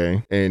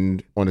yesterday,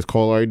 and on his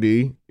call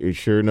ID, it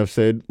sure enough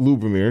said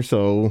Lubomir,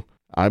 so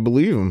I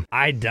believe him.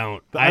 I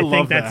don't. I think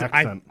love that's the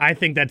accent. I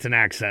think that's an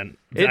accent.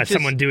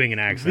 Someone doing an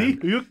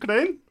accent.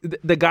 Ukraine?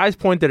 The guys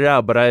pointed it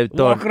out, but I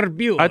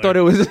thought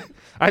it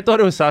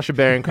was Sacha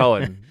Baron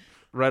Cohen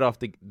right off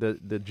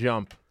the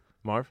jump.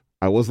 Marv?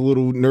 I was a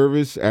little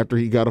nervous after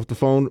he got off the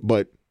phone,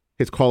 but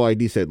his call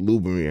ID said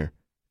Lubomir.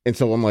 And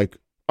so I'm like,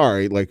 all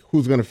right,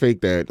 who's going to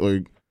fake that?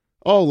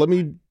 Let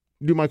me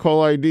do my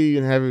call ID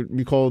and have it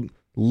be called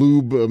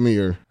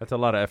Lubomir. That's a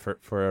lot of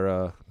effort for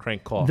a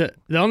crank call. The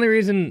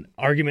only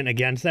argument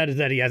against that is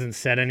that he hasn't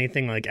said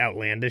anything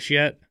outlandish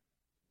yet,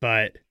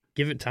 but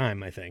give it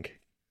time, I think.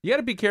 You got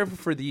to be careful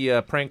for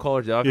the prank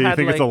callers. You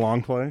think it's a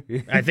long play?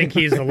 I think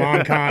he's the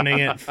long conning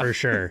it for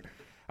sure.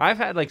 I've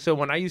had so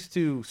when I used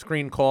to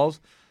screen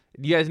calls,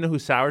 do you guys know who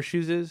Sour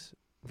Shoes is?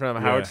 From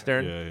Howard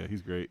Stern. Yeah,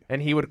 he's great.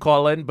 And he would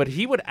call in, but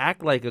he would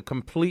act like a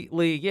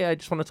completely, I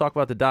just want to talk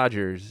about the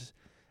Dodgers.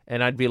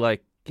 And I'd be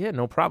like, yeah,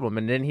 no problem.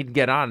 And then he'd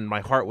get on and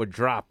my heart would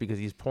drop because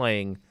he's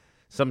playing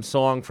some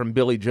song from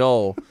Billy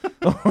Joel.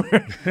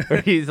 or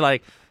he's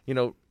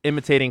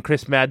imitating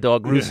Chris Mad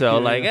Dog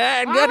Russo,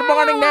 hey, good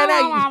morning,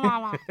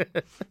 Nana.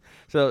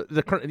 So,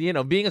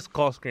 being a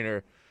call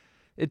screener,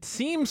 it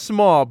seems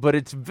small, but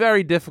it's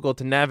very difficult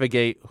to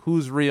navigate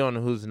who's real and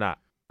who's not.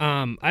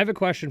 I have a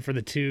question for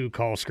the two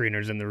call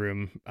screeners in the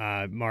room,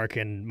 Mark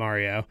and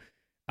Mario.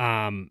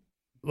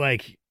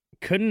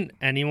 Couldn't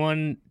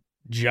anyone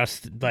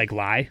just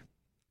lie?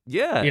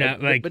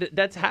 Yeah, but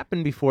that's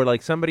happened before.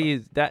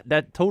 Somebody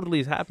that totally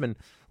has happened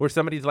where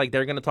somebody's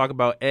they're going to talk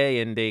about A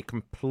and they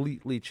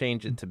completely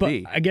change it to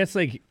B. I guess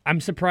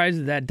I'm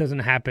surprised that doesn't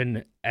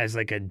happen as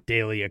a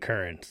daily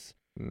occurrence.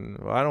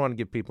 Well, I don't want to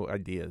give people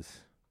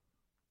ideas.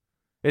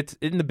 It's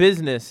in the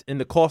business, in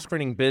the call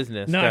screening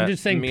business. No, I'm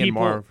just saying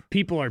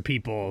people are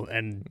people,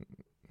 and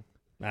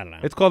I don't know.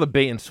 It's called a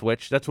bait and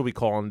switch. That's what we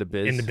call in the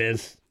biz. In the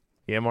biz.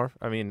 Yeah, Marv?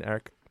 I mean,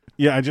 Eric?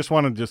 Yeah, I just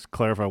want to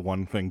clarify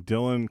one thing.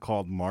 Dylan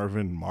called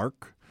Marvin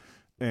Mark,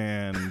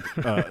 and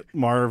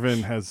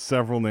Marvin has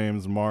several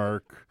names.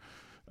 Mark.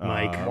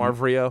 Mike.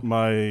 Marvrio.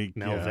 Mike.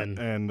 Melvin.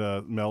 Yeah,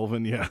 and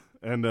Melvin, yeah.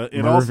 And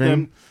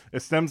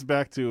it stems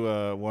back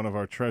to one of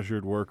our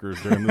treasured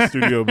workers during the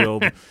studio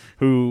build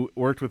who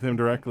worked with him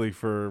directly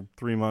for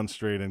 3 months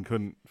straight and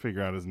couldn't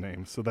figure out his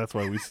name. So that's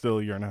why we still,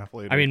 a year and a half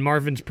later. I mean,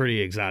 Marvin's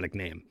pretty exotic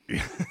name.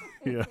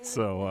 Yeah,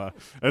 so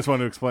I just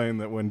want to explain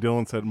that when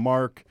Dylan said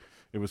Mark,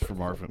 it was for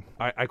Marvin.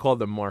 I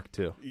called him Mark,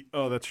 too.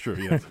 Oh, that's true,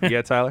 yes.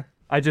 Yeah, Tyler?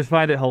 I just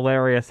find it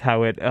hilarious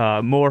how it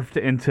morphed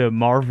into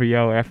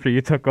Marvio after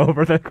you took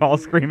over the call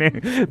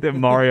screening. That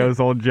Mario's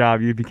old job,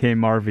 you became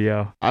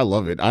Marvio. I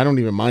love it. I don't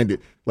even mind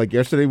it.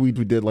 Yesterday, we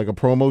did a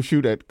promo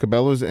shoot at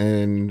Cabela's,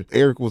 and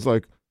Eric was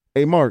like,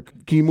 hey, Mark,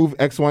 can you move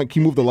X, Y,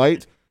 can you move the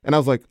lights? And I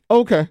was like,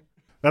 okay.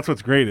 That's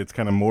what's great. It's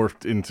kind of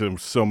morphed into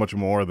so much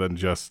more than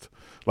just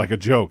a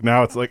joke.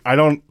 Now it's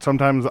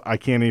sometimes I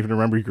can't even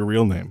remember your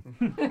real name.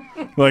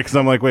 Cause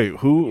I'm like, wait,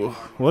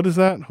 what is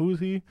that?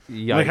 Who's he?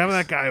 Yikes. Have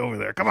that guy over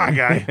there. Come on,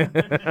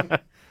 guy.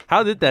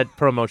 How did that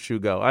promo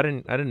shoot go? I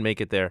didn't make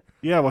it there.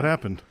 Yeah, what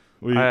happened?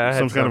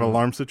 Some kind of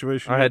alarm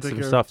situation? I had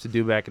some stuff to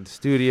do back at the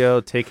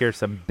studio, take care of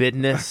some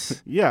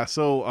business. Yeah,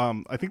 so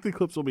I think the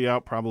clips will be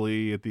out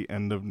probably at the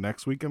end of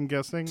next week, I'm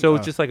guessing. So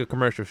it's just like a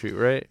commercial shoot,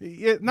 right?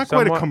 Yeah, not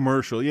quite a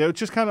commercial. Yeah, it's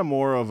just kind of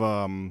more of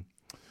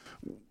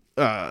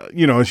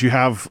as you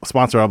have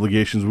sponsor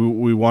obligations,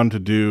 we wanted to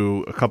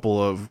do a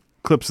couple of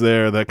clips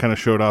there that kind of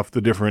showed off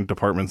the different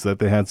departments that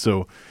they had.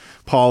 So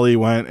Paulie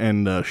went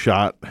and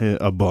shot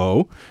a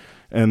bow,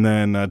 and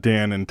then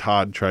Dan and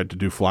Todd tried to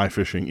do fly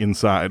fishing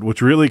inside,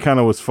 which really kind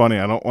of was funny.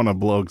 I don't want to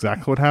blow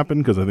exactly what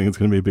happened because I think it's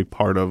going to be a big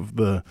part of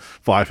the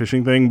fly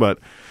fishing thing, but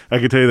I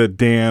could tell you that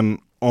Dan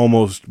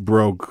almost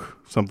broke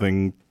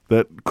something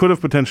that could have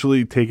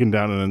potentially taken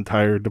down an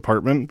entire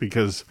department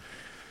because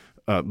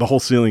the whole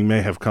ceiling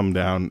may have come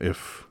down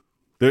if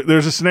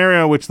there's a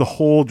scenario in which the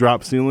whole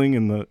drop ceiling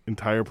in the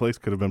entire place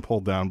could have been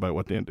pulled down by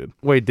what Dan did.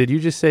 Wait, did you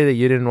just say that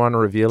you didn't want to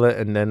reveal it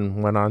and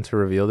then went on to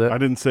reveal it? I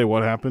didn't say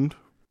what happened.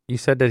 You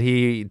said that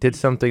he did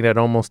something that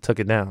almost took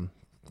it down,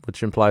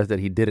 which implies that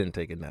he didn't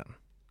take it down.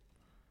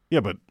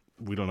 Yeah, but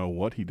we don't know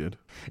what he did.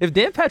 If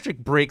Dan Patrick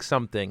breaks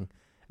something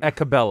at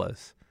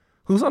Cabela's,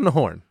 who's on the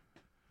horn?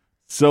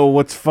 So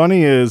what's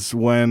funny is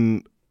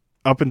when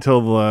up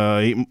until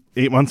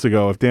 8 months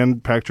ago, if Dan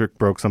Patrick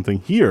broke something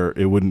here,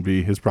 it wouldn't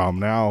be his problem.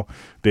 Now,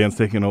 Dan's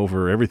taken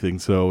over everything.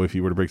 So if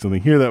he were to break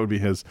something here, that would be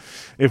his.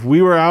 If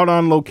we were out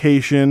on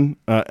location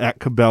at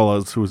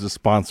Cabela's, who is a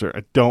sponsor,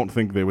 I don't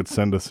think they would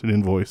send us an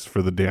invoice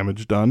for the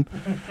damage done,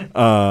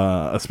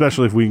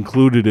 especially if we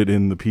included it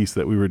in the piece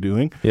that we were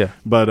doing. Yeah.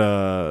 But,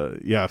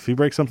 if he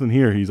breaks something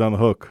here, he's on the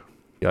hook.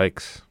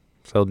 Yikes.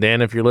 So,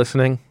 Dan, if you're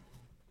listening,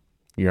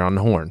 you're on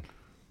the horn.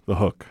 The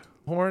hook.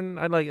 Horn,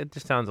 I like it.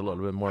 Just sounds a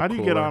little bit more. How do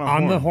you cooler. get on a On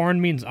horn? the horn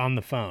means on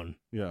the phone.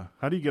 Yeah.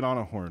 How do you get on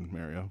a horn,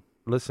 Mario?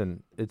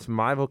 Listen, it's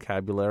my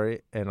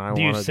vocabulary, and I want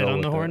Do to you go sit on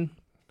with the it. horn?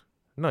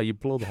 No, you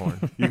blow the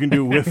horn. You can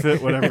do with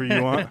it whatever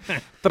you want.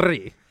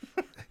 3.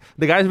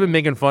 The guys have been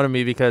making fun of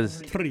me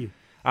because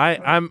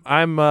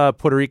I'm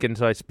Puerto Rican,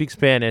 so I speak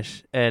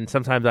Spanish, and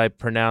sometimes I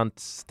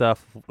pronounce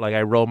stuff like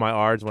I roll my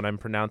R's when I'm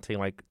pronouncing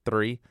like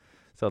 3,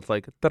 so it's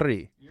like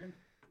 3. You're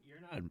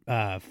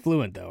not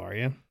fluent though, are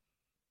you?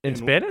 In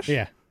Spanish?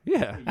 Yeah.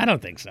 Yeah. I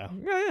don't think so.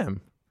 I am.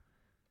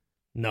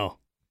 No.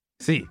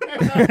 See.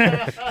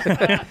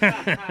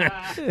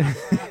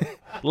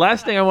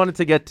 Last thing I wanted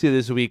to get to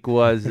this week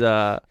was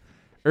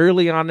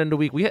early on in the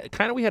week. We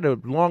had a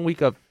long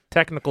week of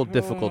technical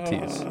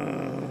difficulties,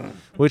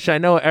 which I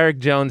know Eric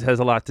Jones has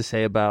a lot to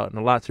say about and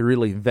a lot to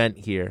really vent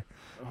here.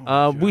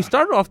 We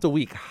started off the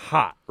week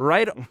hot,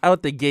 right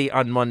out the gate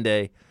on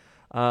Monday.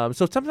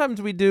 So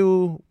sometimes we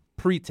do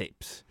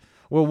pre-tapes.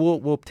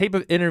 We'll tape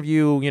an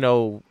interview,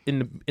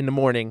 in the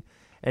morning,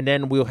 and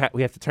then we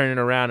have to turn it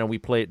around and we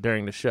play it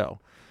during the show.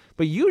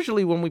 But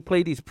usually when we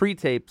play these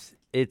pre-tapes,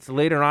 it's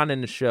later on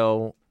in the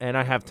show, and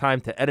I have time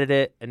to edit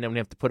it, and then we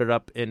have to put it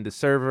up in the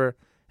server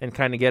and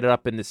kind of get it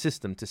up in the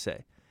system to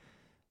say.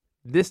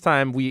 This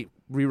time we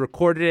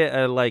recorded it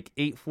at like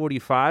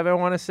 8:45, I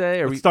want to say.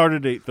 It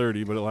started at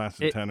 8:30, but it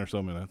lasted 10 or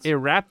so minutes. It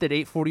wrapped at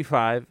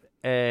 8:45,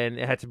 and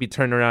it had to be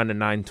turned around at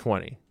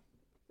 9:20.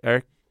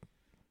 Eric?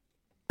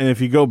 And if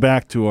you go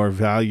back to our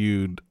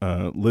valued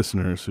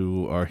listeners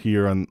who are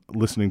here on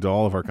listening to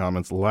all of our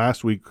comments,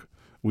 last week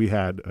we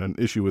had an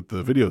issue with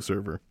the video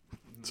server.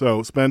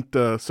 So spent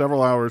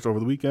several hours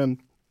over the weekend,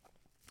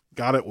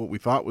 got it what we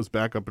thought was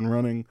back up and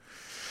running,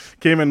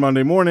 came in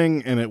Monday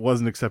morning, and it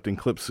wasn't accepting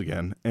clips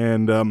again.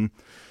 And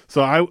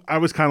so I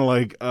was kind of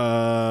like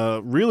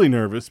really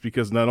nervous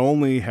because not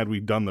only had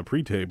we done the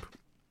pre-tape,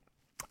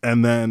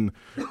 and then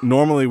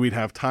normally we'd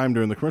have time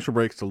during the commercial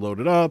breaks to load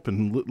it up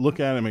and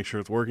look at it, make sure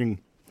it's working.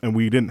 And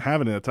we didn't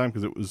have it at that time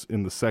because it was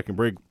in the second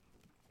break.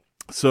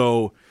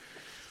 So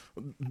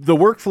the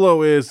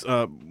workflow is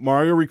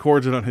Mario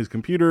records it on his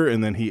computer,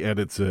 and then he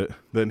edits it.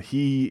 Then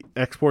he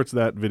exports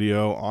that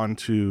video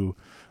onto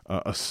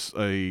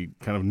a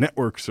kind of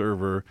network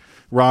server.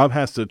 Rob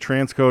has to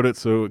transcode it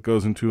so it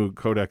goes into a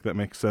codec that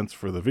makes sense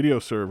for the video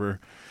server.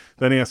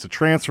 Then he has to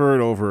transfer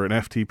it over an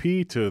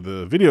FTP to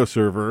the video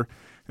server,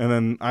 and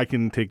then I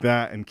can take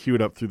that and queue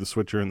it up through the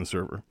switcher in the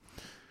server.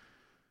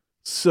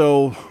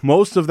 So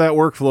most of that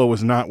workflow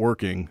was not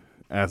working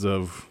as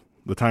of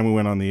the time we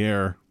went on the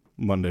air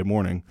Monday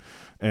morning.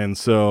 And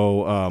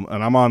so,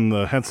 and I'm on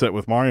the headset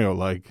with Mario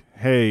like,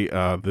 hey,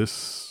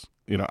 this,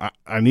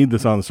 I need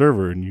this on the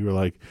server. And you were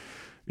like,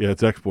 yeah,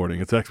 it's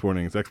exporting.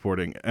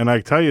 And I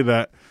tell you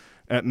that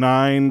at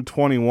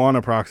 9:21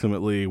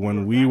 approximately,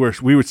 when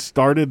we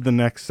started the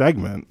next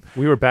segment.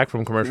 We were back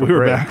from commercial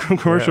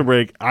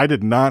break. I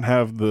did not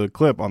have the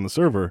clip on the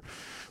server.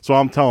 So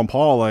I'm telling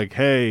Paul like,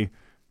 hey,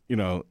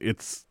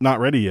 it's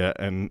not ready yet.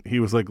 And he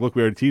was like, look,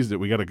 we already teased it.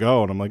 We got to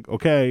go. And I'm like,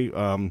 okay,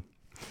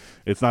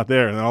 it's not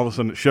there. And then all of a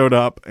sudden it showed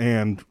up.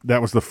 And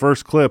that was the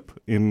first clip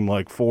in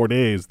like 4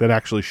 days that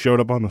actually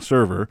showed up on the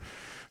server.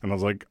 And I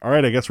was like, all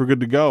right, I guess we're good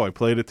to go. I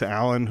played it to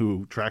Alan,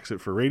 who tracks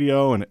it for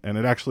radio, and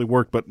it actually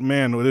worked. But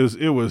man,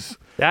 it was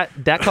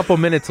that couple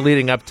minutes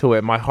leading up to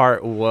it, my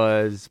heart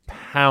was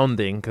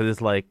pounding because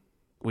it's like,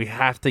 we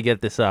have to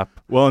get this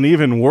up. Well, and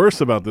even worse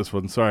about this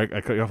one, sorry,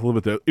 I cut you off a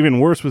little bit there. Even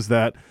worse was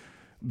that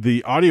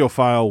the audio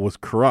file was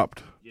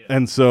corrupt. Yeah.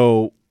 And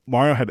so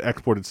Mario had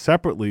exported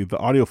separately the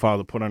audio file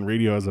to put on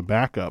radio as a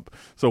backup.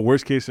 So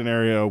worst case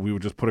scenario, we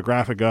would just put a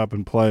graphic up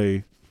and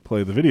play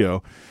the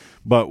video.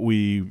 But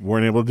we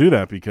weren't able to do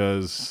that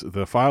because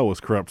the file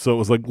was corrupt. So it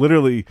was like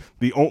literally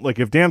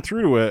if Dan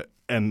threw it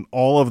and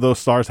all of those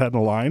stars hadn't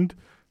aligned,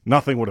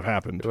 nothing would have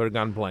happened. It would have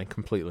gone blank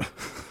completely.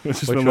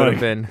 It would have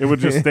been. It would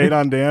just stayed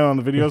on Dan on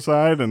the video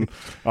side, and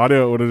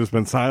audio would have just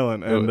been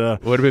silent. And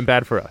it would have been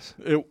bad for us.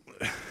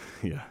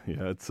 Yeah.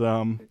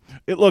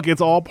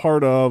 It's all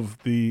part of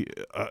the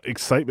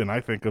excitement, I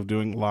think, of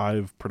doing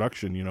live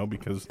production,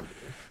 because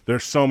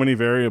there's so many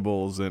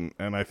variables, and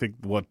I think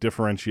what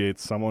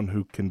differentiates someone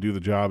who can do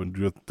the job and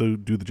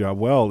do the job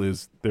well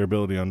is their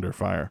ability under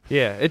fire.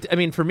 Yeah,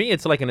 for me,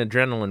 it's like an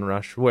adrenaline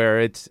rush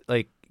where it's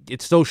like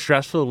it's so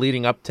stressful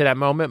leading up to that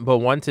moment, but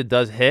once it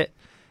does hit,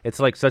 it's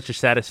like such a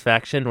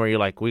satisfaction where you're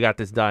like, we got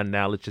this done,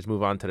 now let's just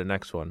move on to the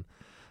next one.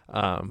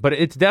 But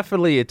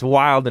it's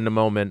wild in the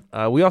moment.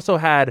 We also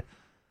had,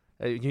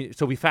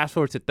 so we fast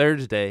forward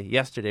to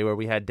yesterday, where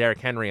we had Derrick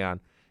Henry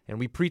on, and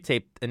we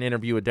pre-taped an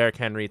interview with Derrick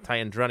Henry,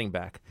 Titans running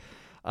back.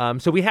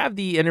 So we have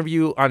the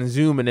interview on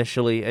Zoom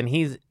initially, and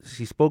he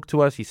spoke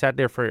to us. He sat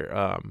there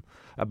for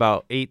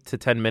about 8 to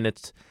 10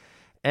 minutes,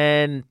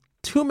 and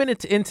 2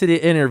 minutes into the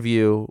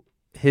interview,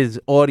 his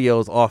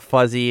audio's all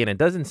fuzzy and it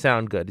doesn't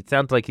sound good. It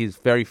sounds like he's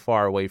very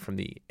far away from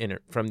the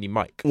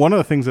mic. One of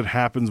the things that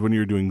happens when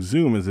you're doing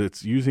Zoom is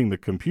it's using the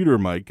computer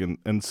mic,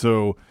 and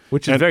so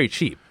which is very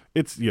cheap.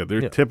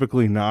 They're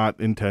typically not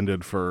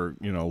intended for,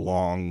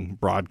 long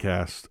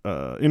broadcast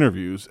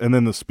interviews. And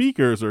then the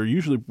speakers are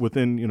usually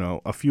within,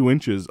 a few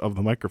inches of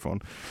the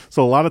microphone.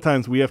 So a lot of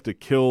times we have to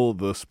kill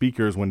the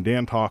speakers when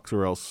Dan talks,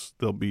 or else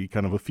there'll be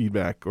kind of a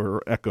feedback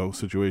or echo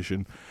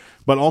situation.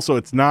 But also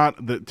it's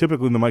not that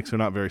typically the mics are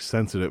not very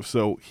sensitive.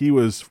 So he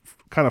was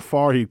kind of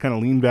far. He kind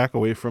of leaned back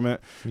away from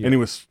it, and he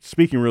was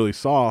speaking really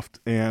soft.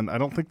 And I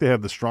don't think they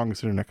have the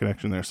strongest internet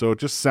connection there. So it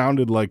just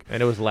sounded like,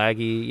 and it was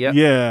laggy. Yep.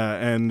 Yeah,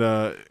 and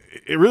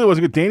it really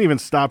wasn't good. Dan even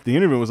stopped the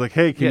interview and was like,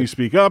 "Hey, can you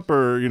speak up?"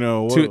 Or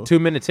 2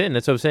 minutes in.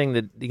 That's what I'm saying.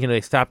 That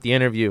they stopped the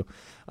interview.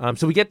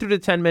 So we get through the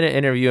 10-minute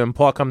interview, and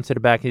Paul comes to the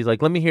back. And he's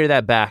like, "Let me hear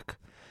that back."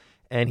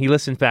 And he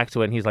listens back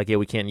to it, and he's like, "Yeah,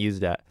 we can't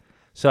use that."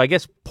 So I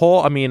guess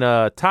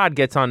Todd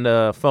gets on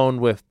the phone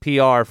with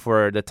PR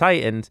for the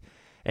Titans,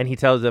 and he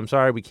tells them,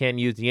 "Sorry, we can't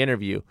use the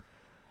interview."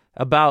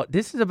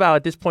 This is about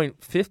at this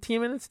point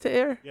 15 minutes to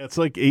air. Yeah, it's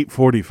like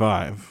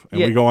 8:45,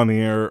 and we go on the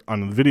air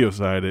on the video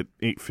side at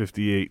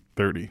 8:50,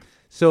 8:30.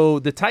 So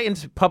the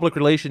Titans public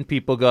relation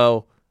people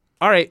go,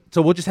 "All right,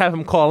 so we'll just have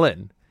him call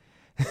in."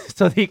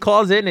 So he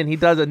calls in and he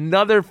does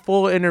another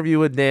full interview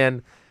with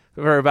Dan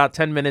for about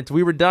 10 minutes.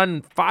 We were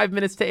done 5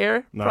 minutes to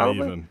air. Not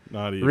even.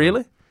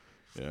 Really?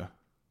 Yeah.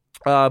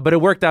 But it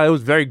worked out. It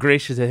was very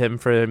gracious of him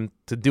for him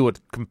to do a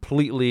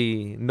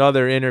completely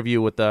another interview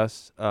with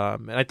us.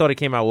 And I thought it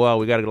came out well.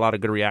 We got a lot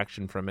of good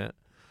reaction from it.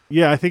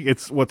 Yeah, I think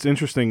what's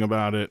interesting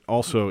about it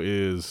also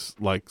is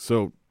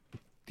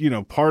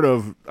part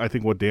of, I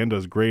think what Dan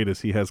does great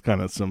is he has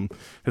kind of some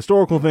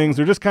historical things.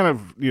 They're just kind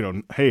of,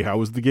 hey, how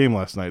was the game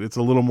last night? It's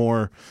a little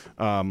more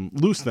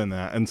loose than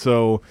that. And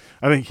so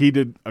I think he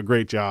did a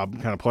great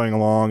job kind of playing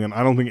along. And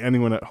I don't think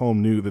anyone at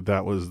home knew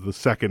that was the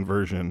second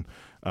version.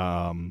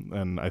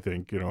 And I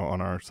think,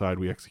 on our side,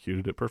 we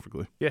executed it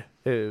perfectly. Yeah,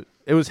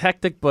 it was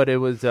hectic, but it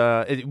was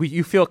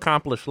you feel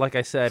accomplished, like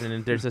I said,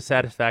 and there's a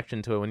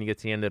satisfaction to it when you get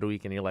to the end of the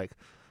week and you're like,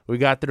 we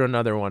got through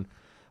another one.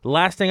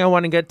 Last thing I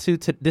want to get to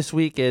this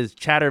week is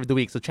Chatter of the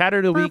Week. So Chatter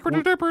of the Week,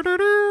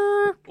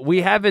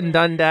 we haven't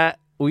done that.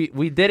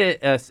 We did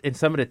it in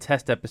some of the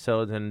test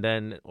episodes, and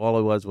then all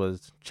it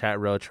was Chat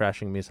Row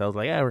trashing me. So I was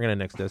like, we're going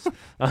to nix this.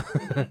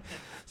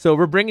 So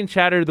we're bringing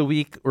Chatter of the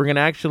Week. We're going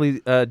to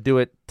actually do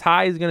it.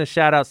 Ty is going to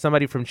shout out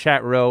somebody from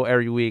Chat Row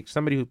every week,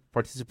 somebody who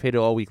participated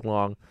all week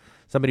long,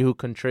 somebody who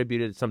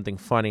contributed something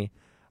funny.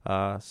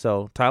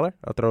 So Tyler,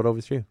 I'll throw it over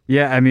to you.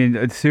 Yeah, I mean,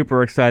 it's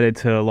super excited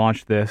to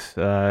launch this.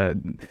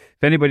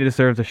 If anybody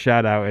deserves a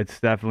shout out, it's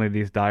definitely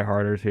these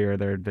dieharders here.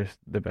 They're just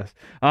the best.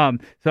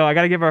 So I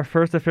got to give our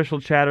first official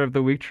Chatter of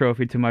the Week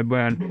trophy to my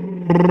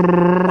man,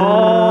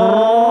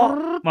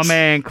 my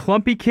man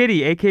Clumpy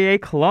Kitty, aka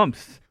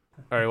Clumps.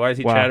 All right, why is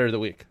he Chatter of the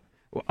Week?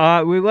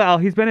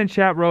 He's been in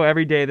Chat Row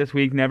every day this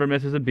week, never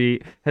misses a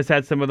beat, has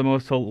had some of the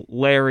most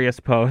hilarious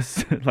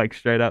posts, like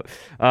straight up.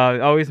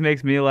 Always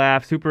makes me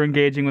laugh, super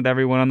engaging with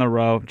everyone on the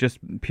row, just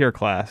pure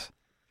class.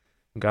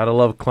 Gotta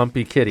love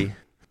Clumpy Kitty.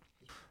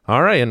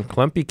 All right, and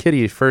Clumpy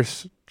Kitty,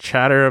 first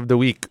Chatter of the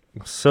Week.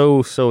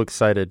 So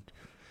excited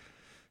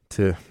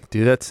to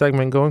do that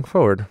segment going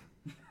forward.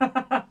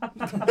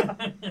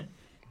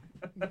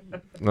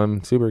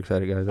 I'm super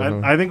excited, guys.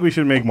 I think we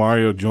should make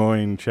Mario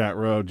join Chat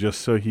Row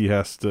just so he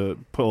has to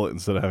pull it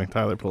instead of having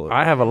Tyler pull it.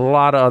 I have a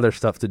lot of other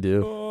stuff to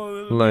do.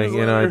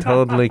 I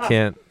totally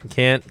can't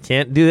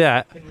do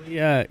that.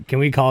 Yeah, can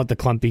we call it the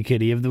Clumpy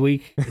Kitty of the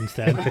Week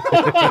instead?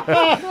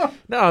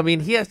 No, I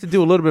mean, he has to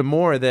do a little bit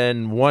more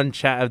than one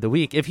Chat of the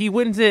Week. If he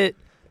wins it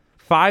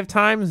 5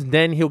 times,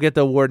 then he'll get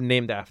the award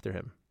named after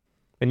him.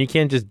 And you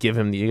can't just give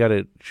him you got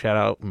to shout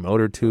out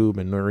MotorTube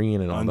and Noreen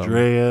and all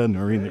Andrea,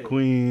 Noreen the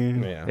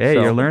Queen. Yeah. Hey,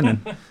 you're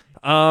learning.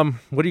 What are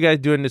you guys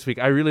doing this week?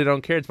 I really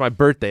don't care. It's my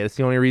birthday. That's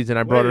the only reason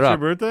I brought it up.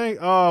 It's your birthday?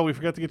 Oh, we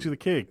forgot to get you the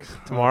cakes.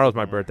 Tomorrow's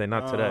my birthday,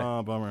 not today.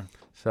 Oh, bummer.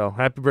 So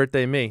happy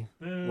birthday, me.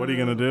 What are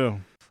you going to do?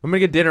 I'm going to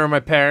get dinner with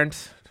my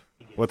parents.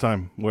 What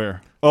time?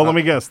 Where? Oh, let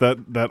me guess.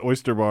 That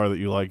oyster bar that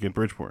you like in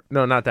Bridgeport.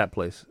 No, not that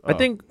place. I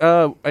think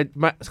some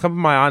of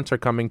my aunts are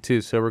coming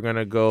too, so we're going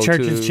to go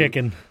Church's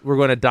Chicken. We're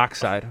going to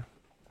Dockside.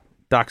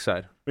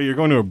 Wait, you're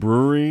going to a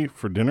brewery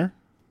for dinner?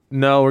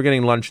 No, we're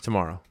getting lunch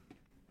tomorrow.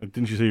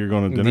 Didn't you say you're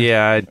going to dinner?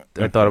 Yeah,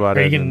 I thought about it.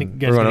 Are you going to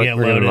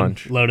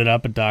get loaded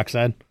up at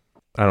Dockside?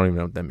 I don't even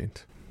know what that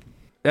means.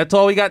 That's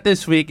all we got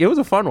this week. It was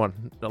a fun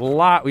one.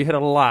 We hit a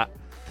lot.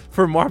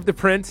 For Marv the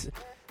Prince,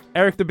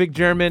 Eric the Big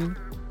German,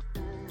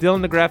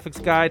 Dylan the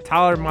Graphics Guy,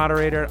 Tyler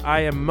moderator, I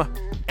am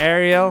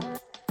Ariel,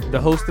 the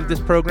host of this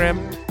program.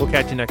 We'll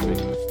catch you next week.